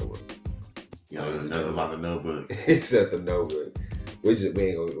said The Notebook. You know, there's nothing about The Notebook. He said The Notebook. We ain't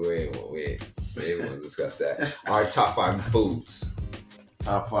gonna discuss that. All right, top 5 foods.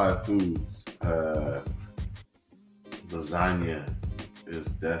 Top 5 foods. Lasagna is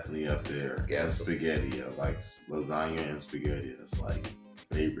definitely up there. Yeah. And spaghetti. I like lasagna and spaghetti. It's like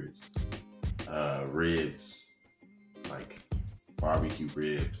favorites. Ribs. Like barbecue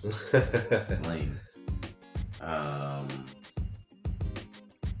ribs. Plain.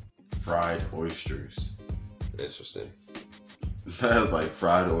 Fried oysters. Interesting. That's like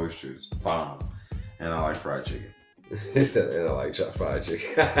fried oysters. Bomb. And I like fried chicken. He said, and I like fried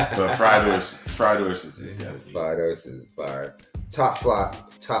chicken. But fried oysters is definitely. Fried oysters is fire. Top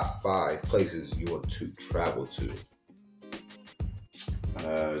 5 places you want to travel to.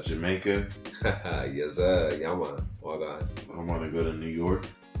 Jamaica. Yes, sir. Yeah, man. Well, I want to go to New York.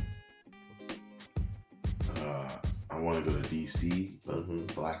 I want to go to DC,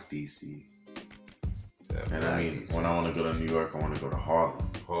 but Black DC. Yeah, and I mean, when I want to go to New York, I want to go to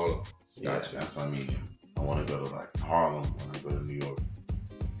Harlem. Harlem. Gotcha. Yeah, that's what I mean. I want to go to like Harlem when I go to New York.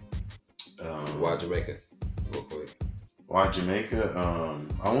 Why Jamaica? Real quick. Why Jamaica?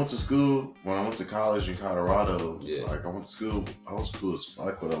 I went to school when I went to college in Colorado. Yeah. Like I went to school. I was cool as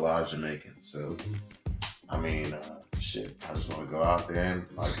fuck with a lot of Jamaicans. So, I mean, shit. I just want to go out there and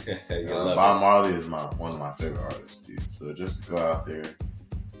like. Bob Marley is one of my favorite artists too. So just to go out there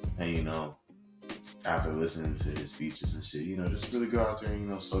and after listening to his speeches and shit, just really go out there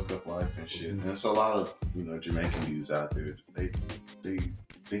and soak up life and shit. And it's a lot of Jamaican dudes out there. They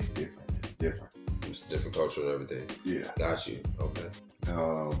think different. It's different. It's a different culture and everything. Yeah. Got you. Okay.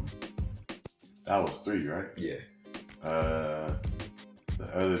 That was 3, right? Yeah. The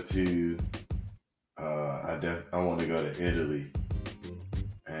other 2, I want to go to Italy,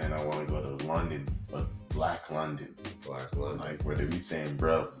 and I want to go to London, but Black London. Black London. Like where they be saying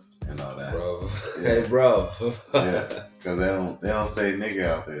bruv and all that. Bruv. Yeah. Hey, bruv. Yeah. Because they don't say nigga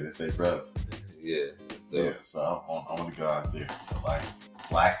out there. They say bruv. Yeah. Yeah. So I want to go out there to like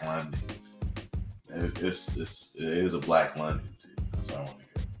Black London. It is a Black London too. That's where I want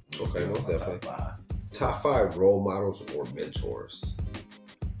to go. Okay, most definitely. Top 5 role models or mentors.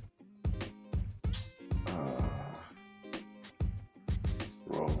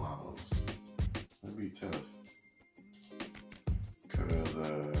 Role models. That'd be tough. Cause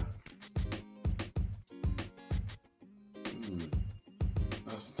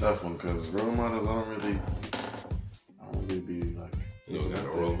that's a tough one. Cause role models, I don't really be like. You don't got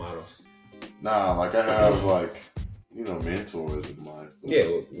no role models. Nah, like I have like mentors in life. Yeah,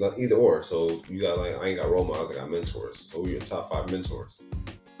 well, either or. So you got I ain't got role models. I got mentors. So who are your top 5 mentors?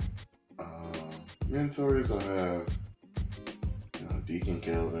 Mentors, I have Deacon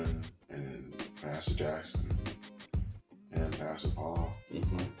Kelvin and Pastor Jackson and Pastor Paul.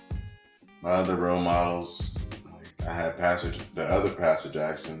 My other role models, I had the other Pastor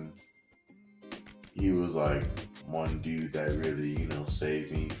Jackson. He was like one dude that really,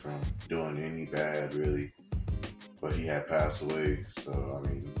 saved me from doing any bad, really. But he had passed away, so I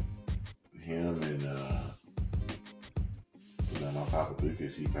mean, him and my Papa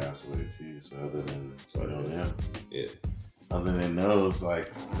Lucas, he passed away too. So other than them, yeah. Other than those, like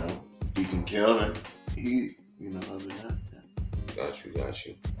Deacon Kelvin, he, other than that, yeah. Got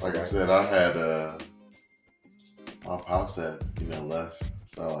you. Like I said, I had my pops that left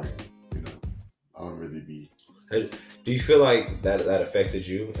So like, I don't really be. Do you feel like that affected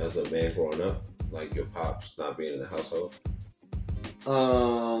you as a man growing up? Like your pops not being in the household?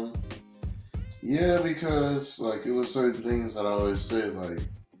 Yeah, because like it was certain things that I always said, like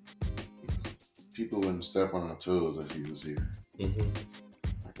people wouldn't step on our toes if he was here. Mm-hmm.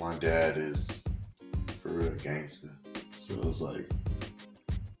 Like my dad is for real gangster, so it's like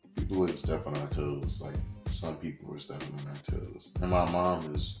people wouldn't step on our toes. Like some people were stepping on our toes, and my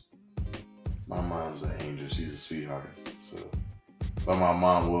mom's an angel. She's a sweetheart. So, but my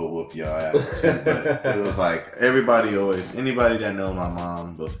mom will whoop your ass too. But it was like anybody that know my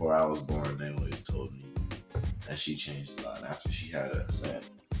mom before I was born, they always told me that she changed a lot after she had us.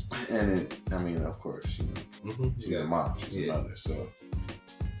 And of course, she's a mom, she's a mother. So,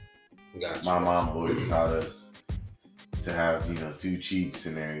 my mom always taught us to have, two cheeks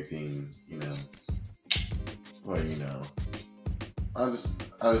and everything, But, I just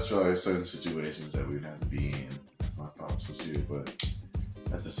feel like certain situations that we'd have to be in if my pops was here, but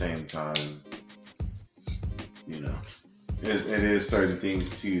at the same time, it is certain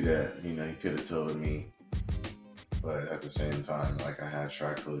things too that, he could have told me. But at the same time, like I had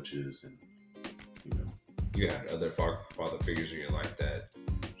track coaches and, You had other father figures in your life that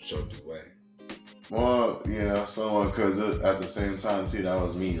showed you the way. Well, yeah, someone, because at the same time too, that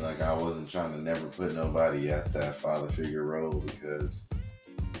was me. Like I wasn't trying to never put nobody at that father figure role because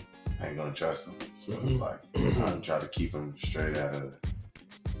I ain't gonna trust them. So it's like I'm trying to keep them straight at a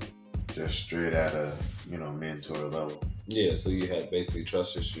mentor level. Yeah, so you had basically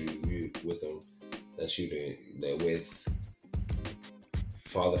trust issues with them that with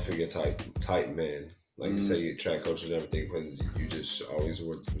father figure type men. Like you say, you track coaches and everything, because you just always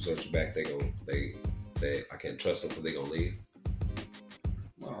resort back. I can't trust them because they gonna leave.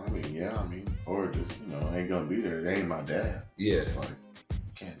 Well, or just ain't gonna be there. They ain't my dad. Yeah, so it's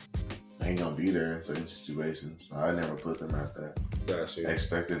like they ain't gonna be there in certain situations. So I never put them at that. Gotcha.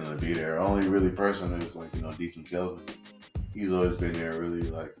 Expected them to be there. Only really person is like Deacon Kelvin. He's always been there. Really,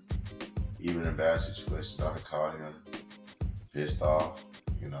 like even in bad situations, I've caught him pissed off.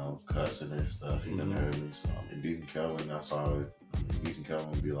 Cussing and stuff. He done heard me. So Deacon Kelvin, that's why Deacon Kelvin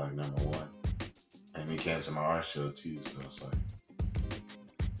would be like number one. And he came to my art show too, so it's like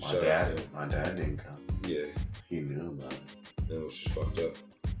my dad didn't come. Yeah. He knew about it. That was just fucked up.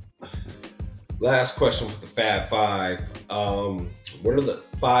 Last question with the Fab Five. What are the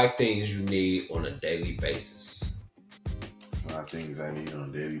 5 things you need on a daily basis? 5 things I need on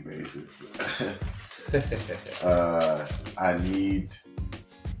a daily basis. I need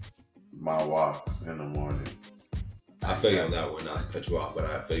my walks in the morning. I feel you on that one. Not to cut you off, but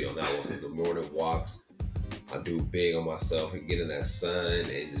I feel you on that one. The morning walks, I do big on myself and getting that sun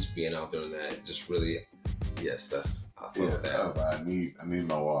and just being out there in that. Just really, yes, I feel that. That's what I need. I need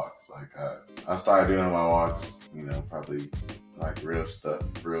my walks. Like I started doing my walks, probably like real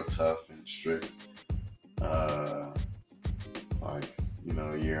tough and strict.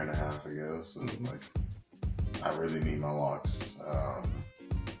 A year and a half ago. So like, I really need my walks.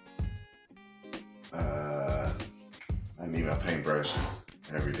 I need my paintbrushes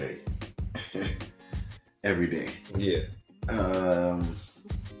every day. Every day. Yeah. I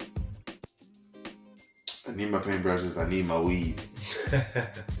need my paintbrushes. I need my weed.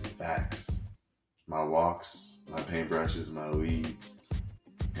 Facts. My walks, my paintbrushes, my weed,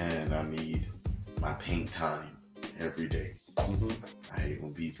 and I need my paint time every day. I hate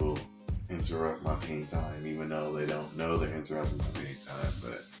when people interrupt my paint time, even though they don't know they're interrupting my paint time.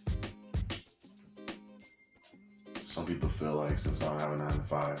 But some people feel like since I don't have a 9 to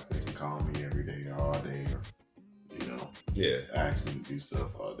 5, they can call me every day or all day, or ask me to do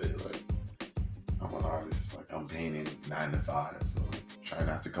stuff all day. Like I'm an artist, like I'm painting 9 to 5, so try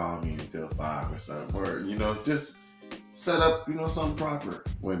not to call me until 5 or something. Or just set up something proper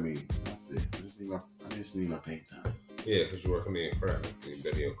with me. That's it. I just need my paint time. Yeah, because you're working in your craft. You're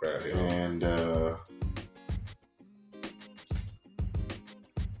better in your craft. And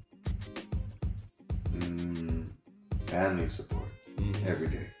family support every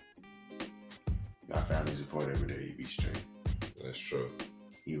day. Got family support every day, you be straight. That's true.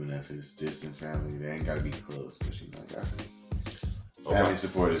 Even if it's distant family, they ain't gotta be close, but family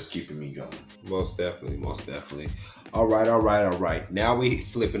support is keeping me going. Most definitely. All right. Now we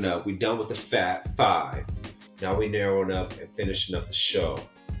flipping up. We done with the Fab Five. Now we narrowing up and finishing up the show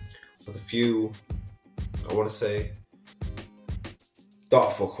with a few, I want to say,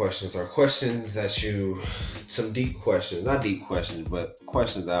 thoughtful questions, or questions that some deep questions, not deep questions, but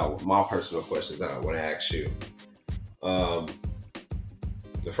questions my personal questions that I want to ask you.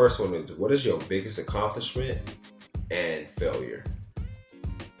 The first one is, what is your biggest accomplishment and failure?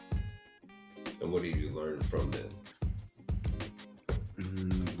 And what do you learn from them?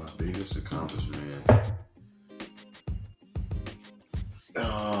 My biggest accomplishment.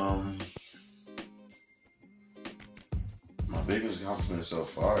 My biggest accomplishment so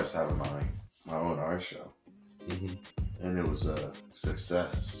far is having my own art show. Mm-hmm. And it was a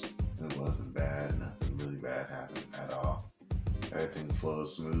success. It wasn't bad. Nothing really bad happened at all. Everything flowed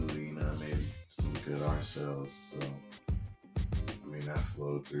smoothly. You know, I made some good art sales. So, I mean, that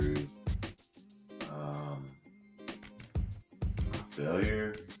flowed through. My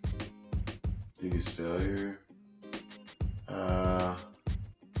failure. Biggest failure.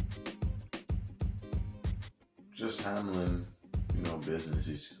 Just handling,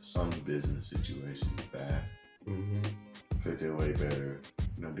 some business situations bad. Mm-hmm. Could do way better,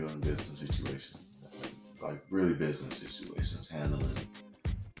 doing business situations, like really business situations, handling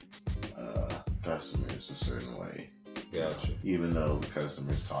customers a certain way. Gotcha. Even though the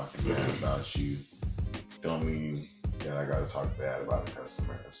customer's talking bad about you, don't mean that I gotta talk bad about a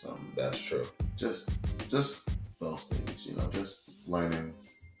customer or something. That's true. Just those things, just learning,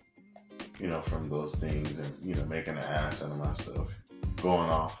 from those things and, making an ass out of myself. Going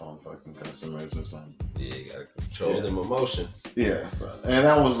off on fucking customers or something. Yeah, you gotta control them emotions. Yeah, so, and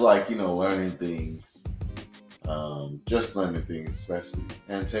that was like, learning things. Just learning things, especially.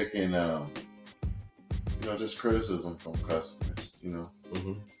 And taking, just criticism from customers,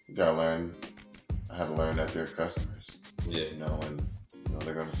 Mm-hmm. You gotta learn, I had to learn that they're customers. Yeah. And,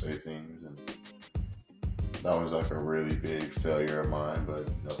 they're gonna say things. And that was like a really big failure of mine, but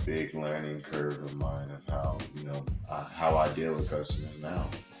a big learning curve of mine of how, how I deal with customers now.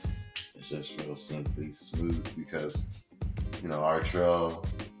 It's just real simply smooth because, our trail,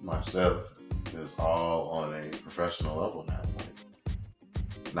 myself, is all on a professional level now.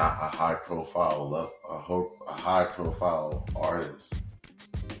 Like, not a high profile artist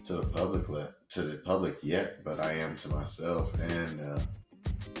to the public yet, but I am to myself, and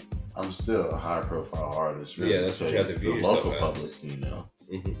I'm still a high profile artist. Really, yeah, that's what you have to view the yourself local as. public,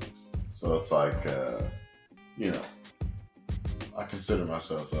 Mm-hmm. So it's like, I consider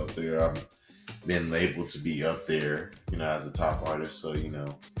myself up there. I'm been labeled to be up there, as a top artist. So,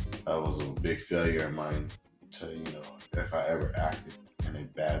 that was a big failure of mine to, if I ever acted in a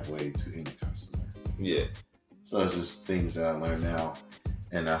bad way to any customer. Yeah. So it's just things that I learned now.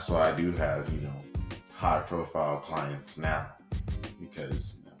 And that's why I do have, high profile clients now,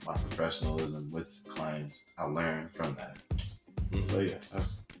 because my professionalism with clients, I learned from that. Mm-hmm. So yeah,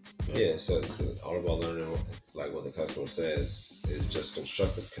 that's... Yeah, so it's all about learning, like what the customer says is just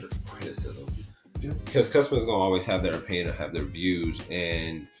constructive criticism. Yeah. Because customers gonna always have their opinion and have their views,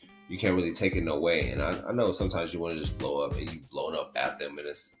 and you can't really take it no way. And I know sometimes you want to just blow up, and you've blown up at them, and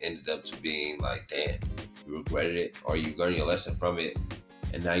it's ended up to being like, damn, you regretted it, or you learned your lesson from it,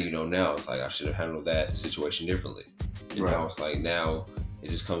 and now you know now. It's like, I should have handled that situation differently. And now it's like, now it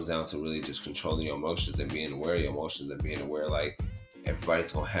just comes down to really just controlling your emotions and being aware of your emotions and being aware, like,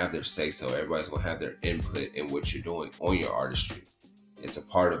 everybody's gonna have their say so. Everybody's gonna have their input in what you're doing on your artistry. It's a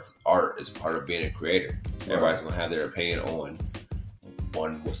part of art. It's a part of being a creator. Right. Everybody's gonna have their opinion on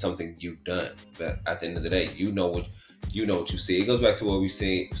something you've done. But at the end of the day, you know what you see. It goes back to what we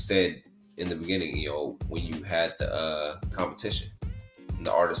said in the beginning. When you had the competition, and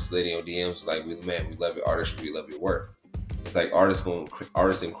the artist slid in your DMs like, we love your artistry, we love your work. It's like artists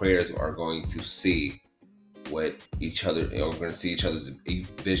and creators are going to see what each other, we're going to see each other's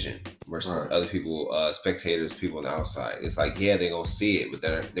vision versus other people, spectators, people on the outside. It's like, yeah, they're going to see it, but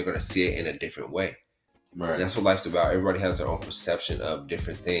they're going to see it in a different way. Right. And that's what life's about. Everybody has their own perception of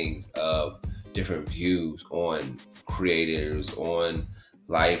different things, of different views on creators, on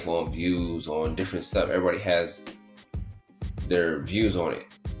life, on views, on different stuff. Everybody has their views on it.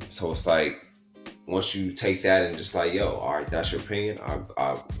 So it's like, once you take that and just like, yo, all right, that's your opinion.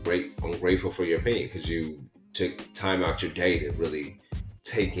 I'm grateful for your opinion because you took time out your day to really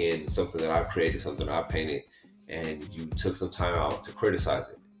take in something that I created, something I painted, and you took some time out to criticize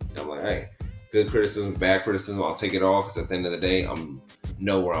it. And I'm like, hey, good criticism, bad criticism, I'll take it all, because at the end of the day, I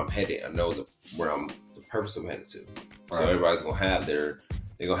know where I'm headed. I know the purpose I'm headed to. Right. So everybody's gonna have their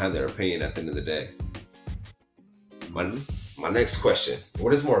opinion at the end of the day. My next question: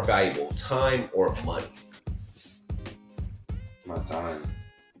 what is more valuable, time or money? My time.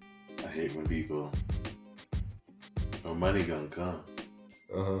 I hate when people. No money gonna come.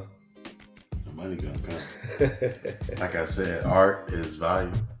 No money gonna come. Like I said, art is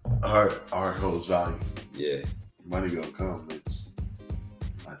value. Art holds value. Yeah. Money gonna come. It's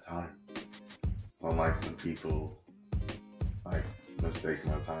my time. I don't like when people mistake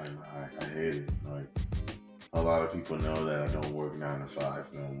my time. I hate it. Like, a lot of people know that I don't work 9 to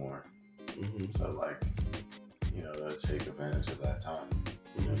 5 no more. Mm-hmm. So like, they'll take advantage of that time.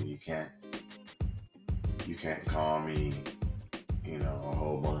 You can't call me, a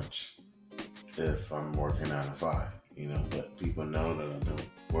whole bunch if I'm working 9 to 5. But people know that I don't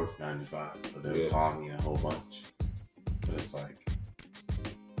work 9 to 5, so they'll call me a whole bunch. But it's like,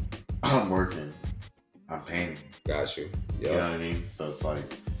 I'm working, I'm painting. Got you. Yep. You know what I mean? So it's like,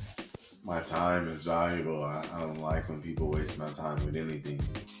 my time is valuable. I don't like when people waste my time with anything.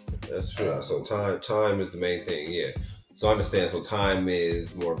 That's true. So time is the main thing. Yeah. So I understand. So time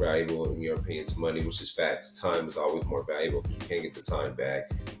is more valuable in your opinion to money, which is facts. Time is always more valuable. You can't get the time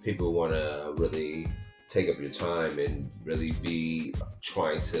back. People want to really take up your time and really be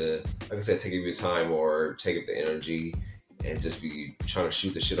trying to, like I said, take up your time or take up the energy and just be trying to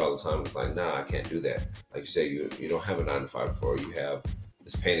shoot the shit all the time. It's like, nah, I can't do that. Like you say, you don't have a 9 to 5 for. You have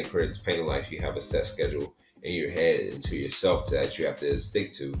this painting career, this painting life. You have a set schedule in your head and to yourself that you have to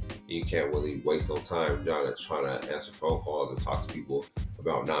stick to. You can't really waste no time trying to answer phone calls and talk to people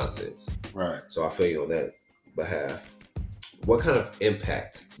about nonsense. Right. So I feel you on that behalf. What kind of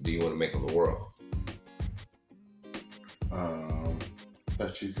impact do you want to make on the world?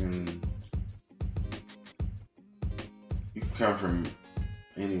 That you can come from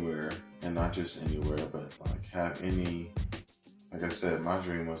anywhere, and not just anywhere, but like have any. Like I said, my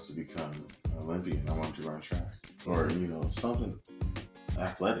dream was to become an Olympian. I wanted to run track, or something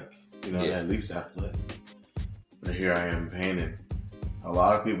athletic. At least athletic. But here I am painting. A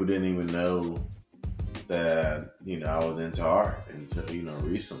lot of people didn't even know that I was into art until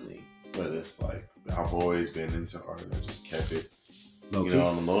recently. But it's like I've always been into art. I just kept it on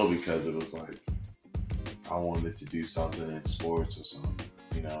the low because it was like I wanted to do something in sports or something,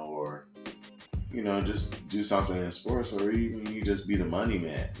 or just do something in sports, or even you just be the money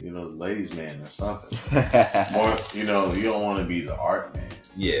man, the ladies man or something. More, you don't want to be the art man.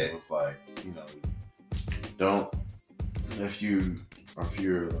 Yeah. It's like, don't, if you're,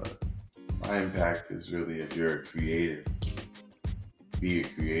 my impact is really if you're a creative, be a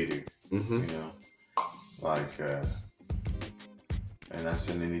creator, and that's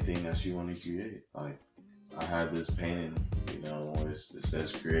in anything that you want to create. Like, I have this painting, it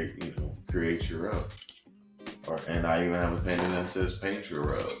says create your road. And I even have a painting that says paint your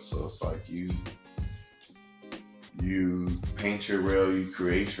road. So it's like you paint your road, you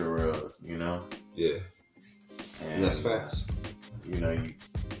create your road, Yeah. And that's fast.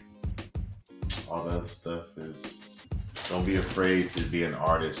 All the other stuff is, don't be afraid to be an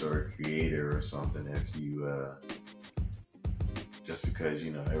artist or a creator or something if you, just because,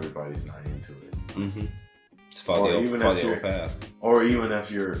 everybody's not into it. Mm-hmm. Follow the old path. Or even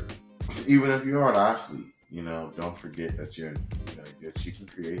if you're an athlete, don't forget that that you can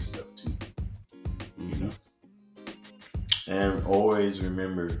create stuff too. And always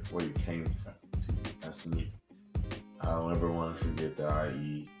remember where you came from too. That's me. I don't ever want to forget the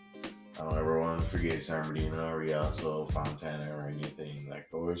IE. I don't ever want to forget San Bernardino, Rialto, Fontana, or anything. Like,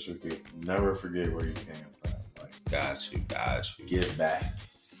 always never forget where you came from. Like, got you. Give back.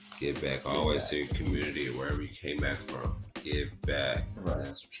 Always to your community or wherever you came back from. Give back. Right.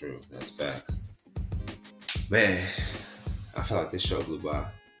 That's true. That's facts. Man, I feel like this show blew by.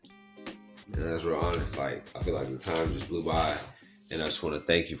 And that's real honest. Like, I feel like the time just blew by. And I just want to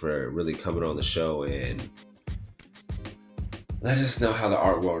thank you for really coming on the show and let us know how the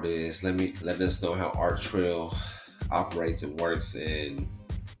art world is. Let us know how Art Trail operates and works, and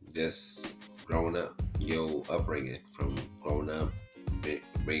just growing up, your upbringing from growing up,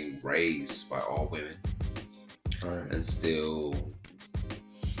 being raised by all women, right, and still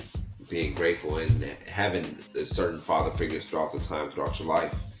being grateful and having a certain father figures throughout your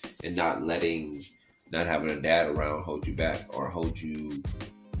life, and not having a dad around hold you back or hold you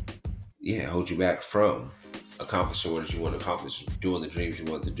back from accomplishing what you want to accomplish, doing the dreams you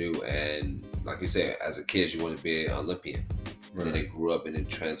want to do. And like you said, as a kid, you want to be an Olympian. Right. And then it grew up and it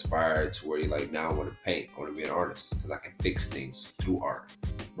transpired to where you're like, now I want to paint. I want to be an artist because I can fix things through art.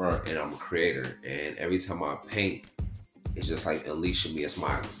 Right. And I'm a creator. And every time I paint, it's just like unleashing me. It's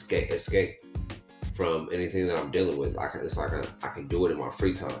my escape from anything that I'm dealing with. I can do it in my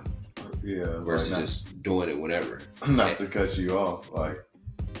free time. Yeah. Versus just doing it whenever. Not to cut you off, like,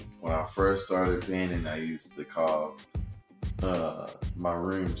 when I first started painting, I used to call my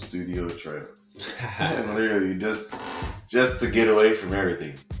room Studio Trails. And literally just to get away from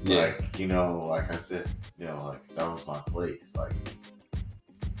everything. Yeah. Like, like I said, like, that was my place. Like,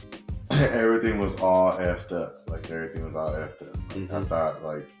 everything was all effed up. Like, everything was all effed up. Like, mm-hmm. I thought,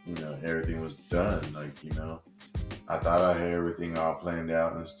 like, everything was done. Like, I thought I had everything all planned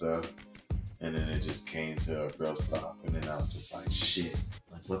out and stuff. And then it just came to a abrupt stop. And then I was just like, shit.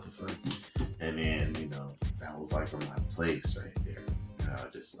 Like, what the fuck? place right there.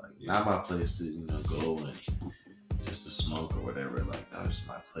 Just like not my place to go and just to smoke or whatever. Like that was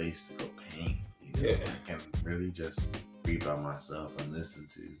my place to go paint. I can really just be by myself and listen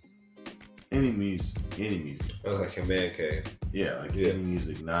to any music. It was like your man cave. Yeah, any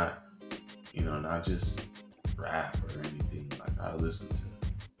music, not not just rap or anything. Like I listen to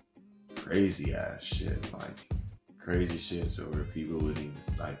crazy ass shit, like crazy shit where people would even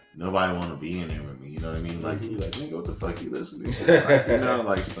nobody want to be in there with me. You know what I mean? Like you like, nigga, what the fuck you listening to?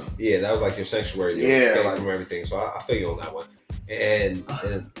 Like something. Yeah, that was like your sanctuary. Escape from everything. So I feel you on that one. And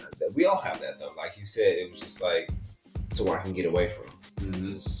we all have that though. Like you said, it was just like where I can get away from.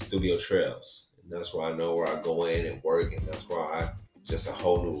 Studio trails. And that's where I know where I go in and work, and that's where I just a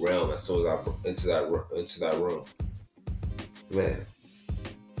whole new realm as soon as I into that room. Man.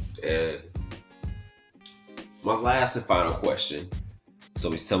 And my last and final question, so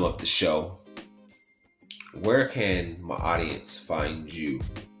we sum up the show. Where can my audience find you?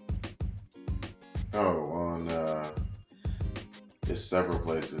 There's several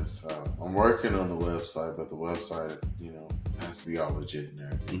places. I'm working on the website, but the website, has to be all legit and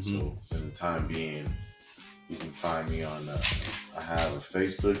everything. So, in the time being, you can find me on. I have a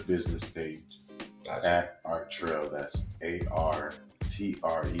Facebook business page at ArtTrell. That's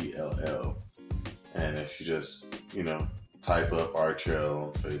ARTRELL. And if you just type up ArtTrell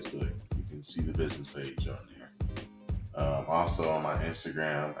on Facebook, you can see the business page on there. Also on my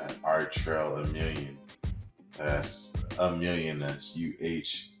Instagram at ArtTrell1million. That's a million. That's UHMILLION.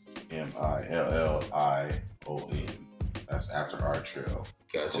 That's after ArtTrell.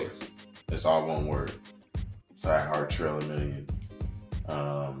 Gotcha. It's all one word. So I ArtTrell1million.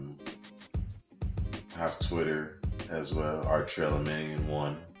 I have Twitter as well.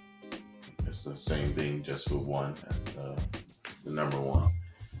 ArtTrell1million1. It's the same thing, just with one. The number one.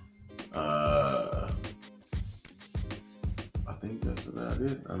 I think that's about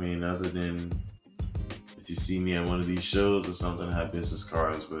it. I mean, other than if you see me at one of these shows or something, I have business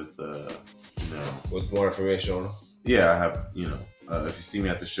cards with, with more information on them. Yeah, I have, if you see me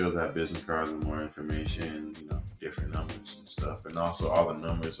at the shows, I have business cards with more information, different numbers and stuff. And also all the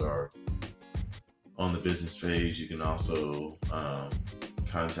numbers are on the business page. You can also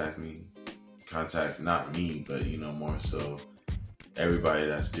contact not me, but, more so everybody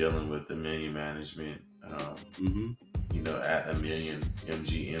that's dealing with the million management, at 1million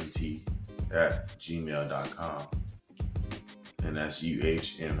MGMT at gmail.com. And that's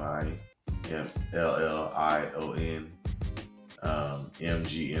UHMILLION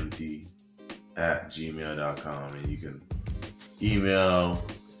MGMT at gmail.com. And you can email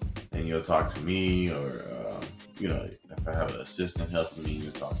and you'll talk to me, or if I have an assistant helping me,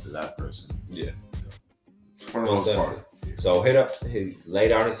 you'll talk to that person. Yeah. For the most part. So he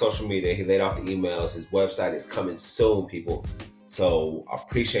laid out his social media, he laid out the emails, his website is coming soon, people. So I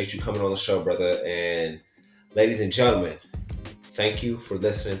appreciate you coming on the show, brother. And ladies and gentlemen, thank you for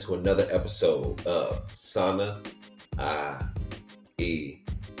listening to another episode of Sana IE.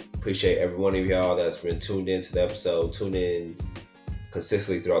 Appreciate every one of y'all that's been tuned into the episode, tuned in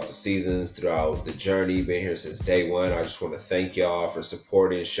consistently throughout the seasons, throughout the journey, been here since day one. I just want to thank y'all for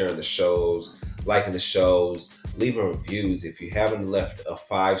supporting, sharing the shows, liking the shows, leaving reviews. If you haven't left a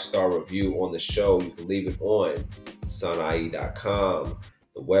 5-star review on the show, you can leave it on SanaIE.com,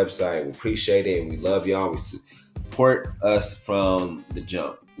 the website. We appreciate it and we love y'all. We support us from the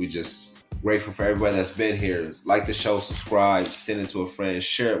jump. We just grateful for everybody that's been here. Like the show, subscribe, send it to a friend,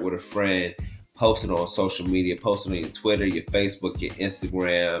 share it with a friend, post it on social media, post it on your Twitter, your Facebook, your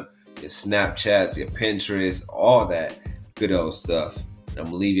Instagram, your Snapchats, your Pinterest, all that good old stuff. And I'm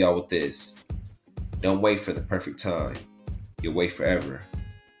gonna leave y'all with this. Don't wait for the perfect time. You'll wait forever.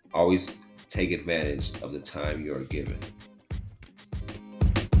 Always take advantage of the time you are given.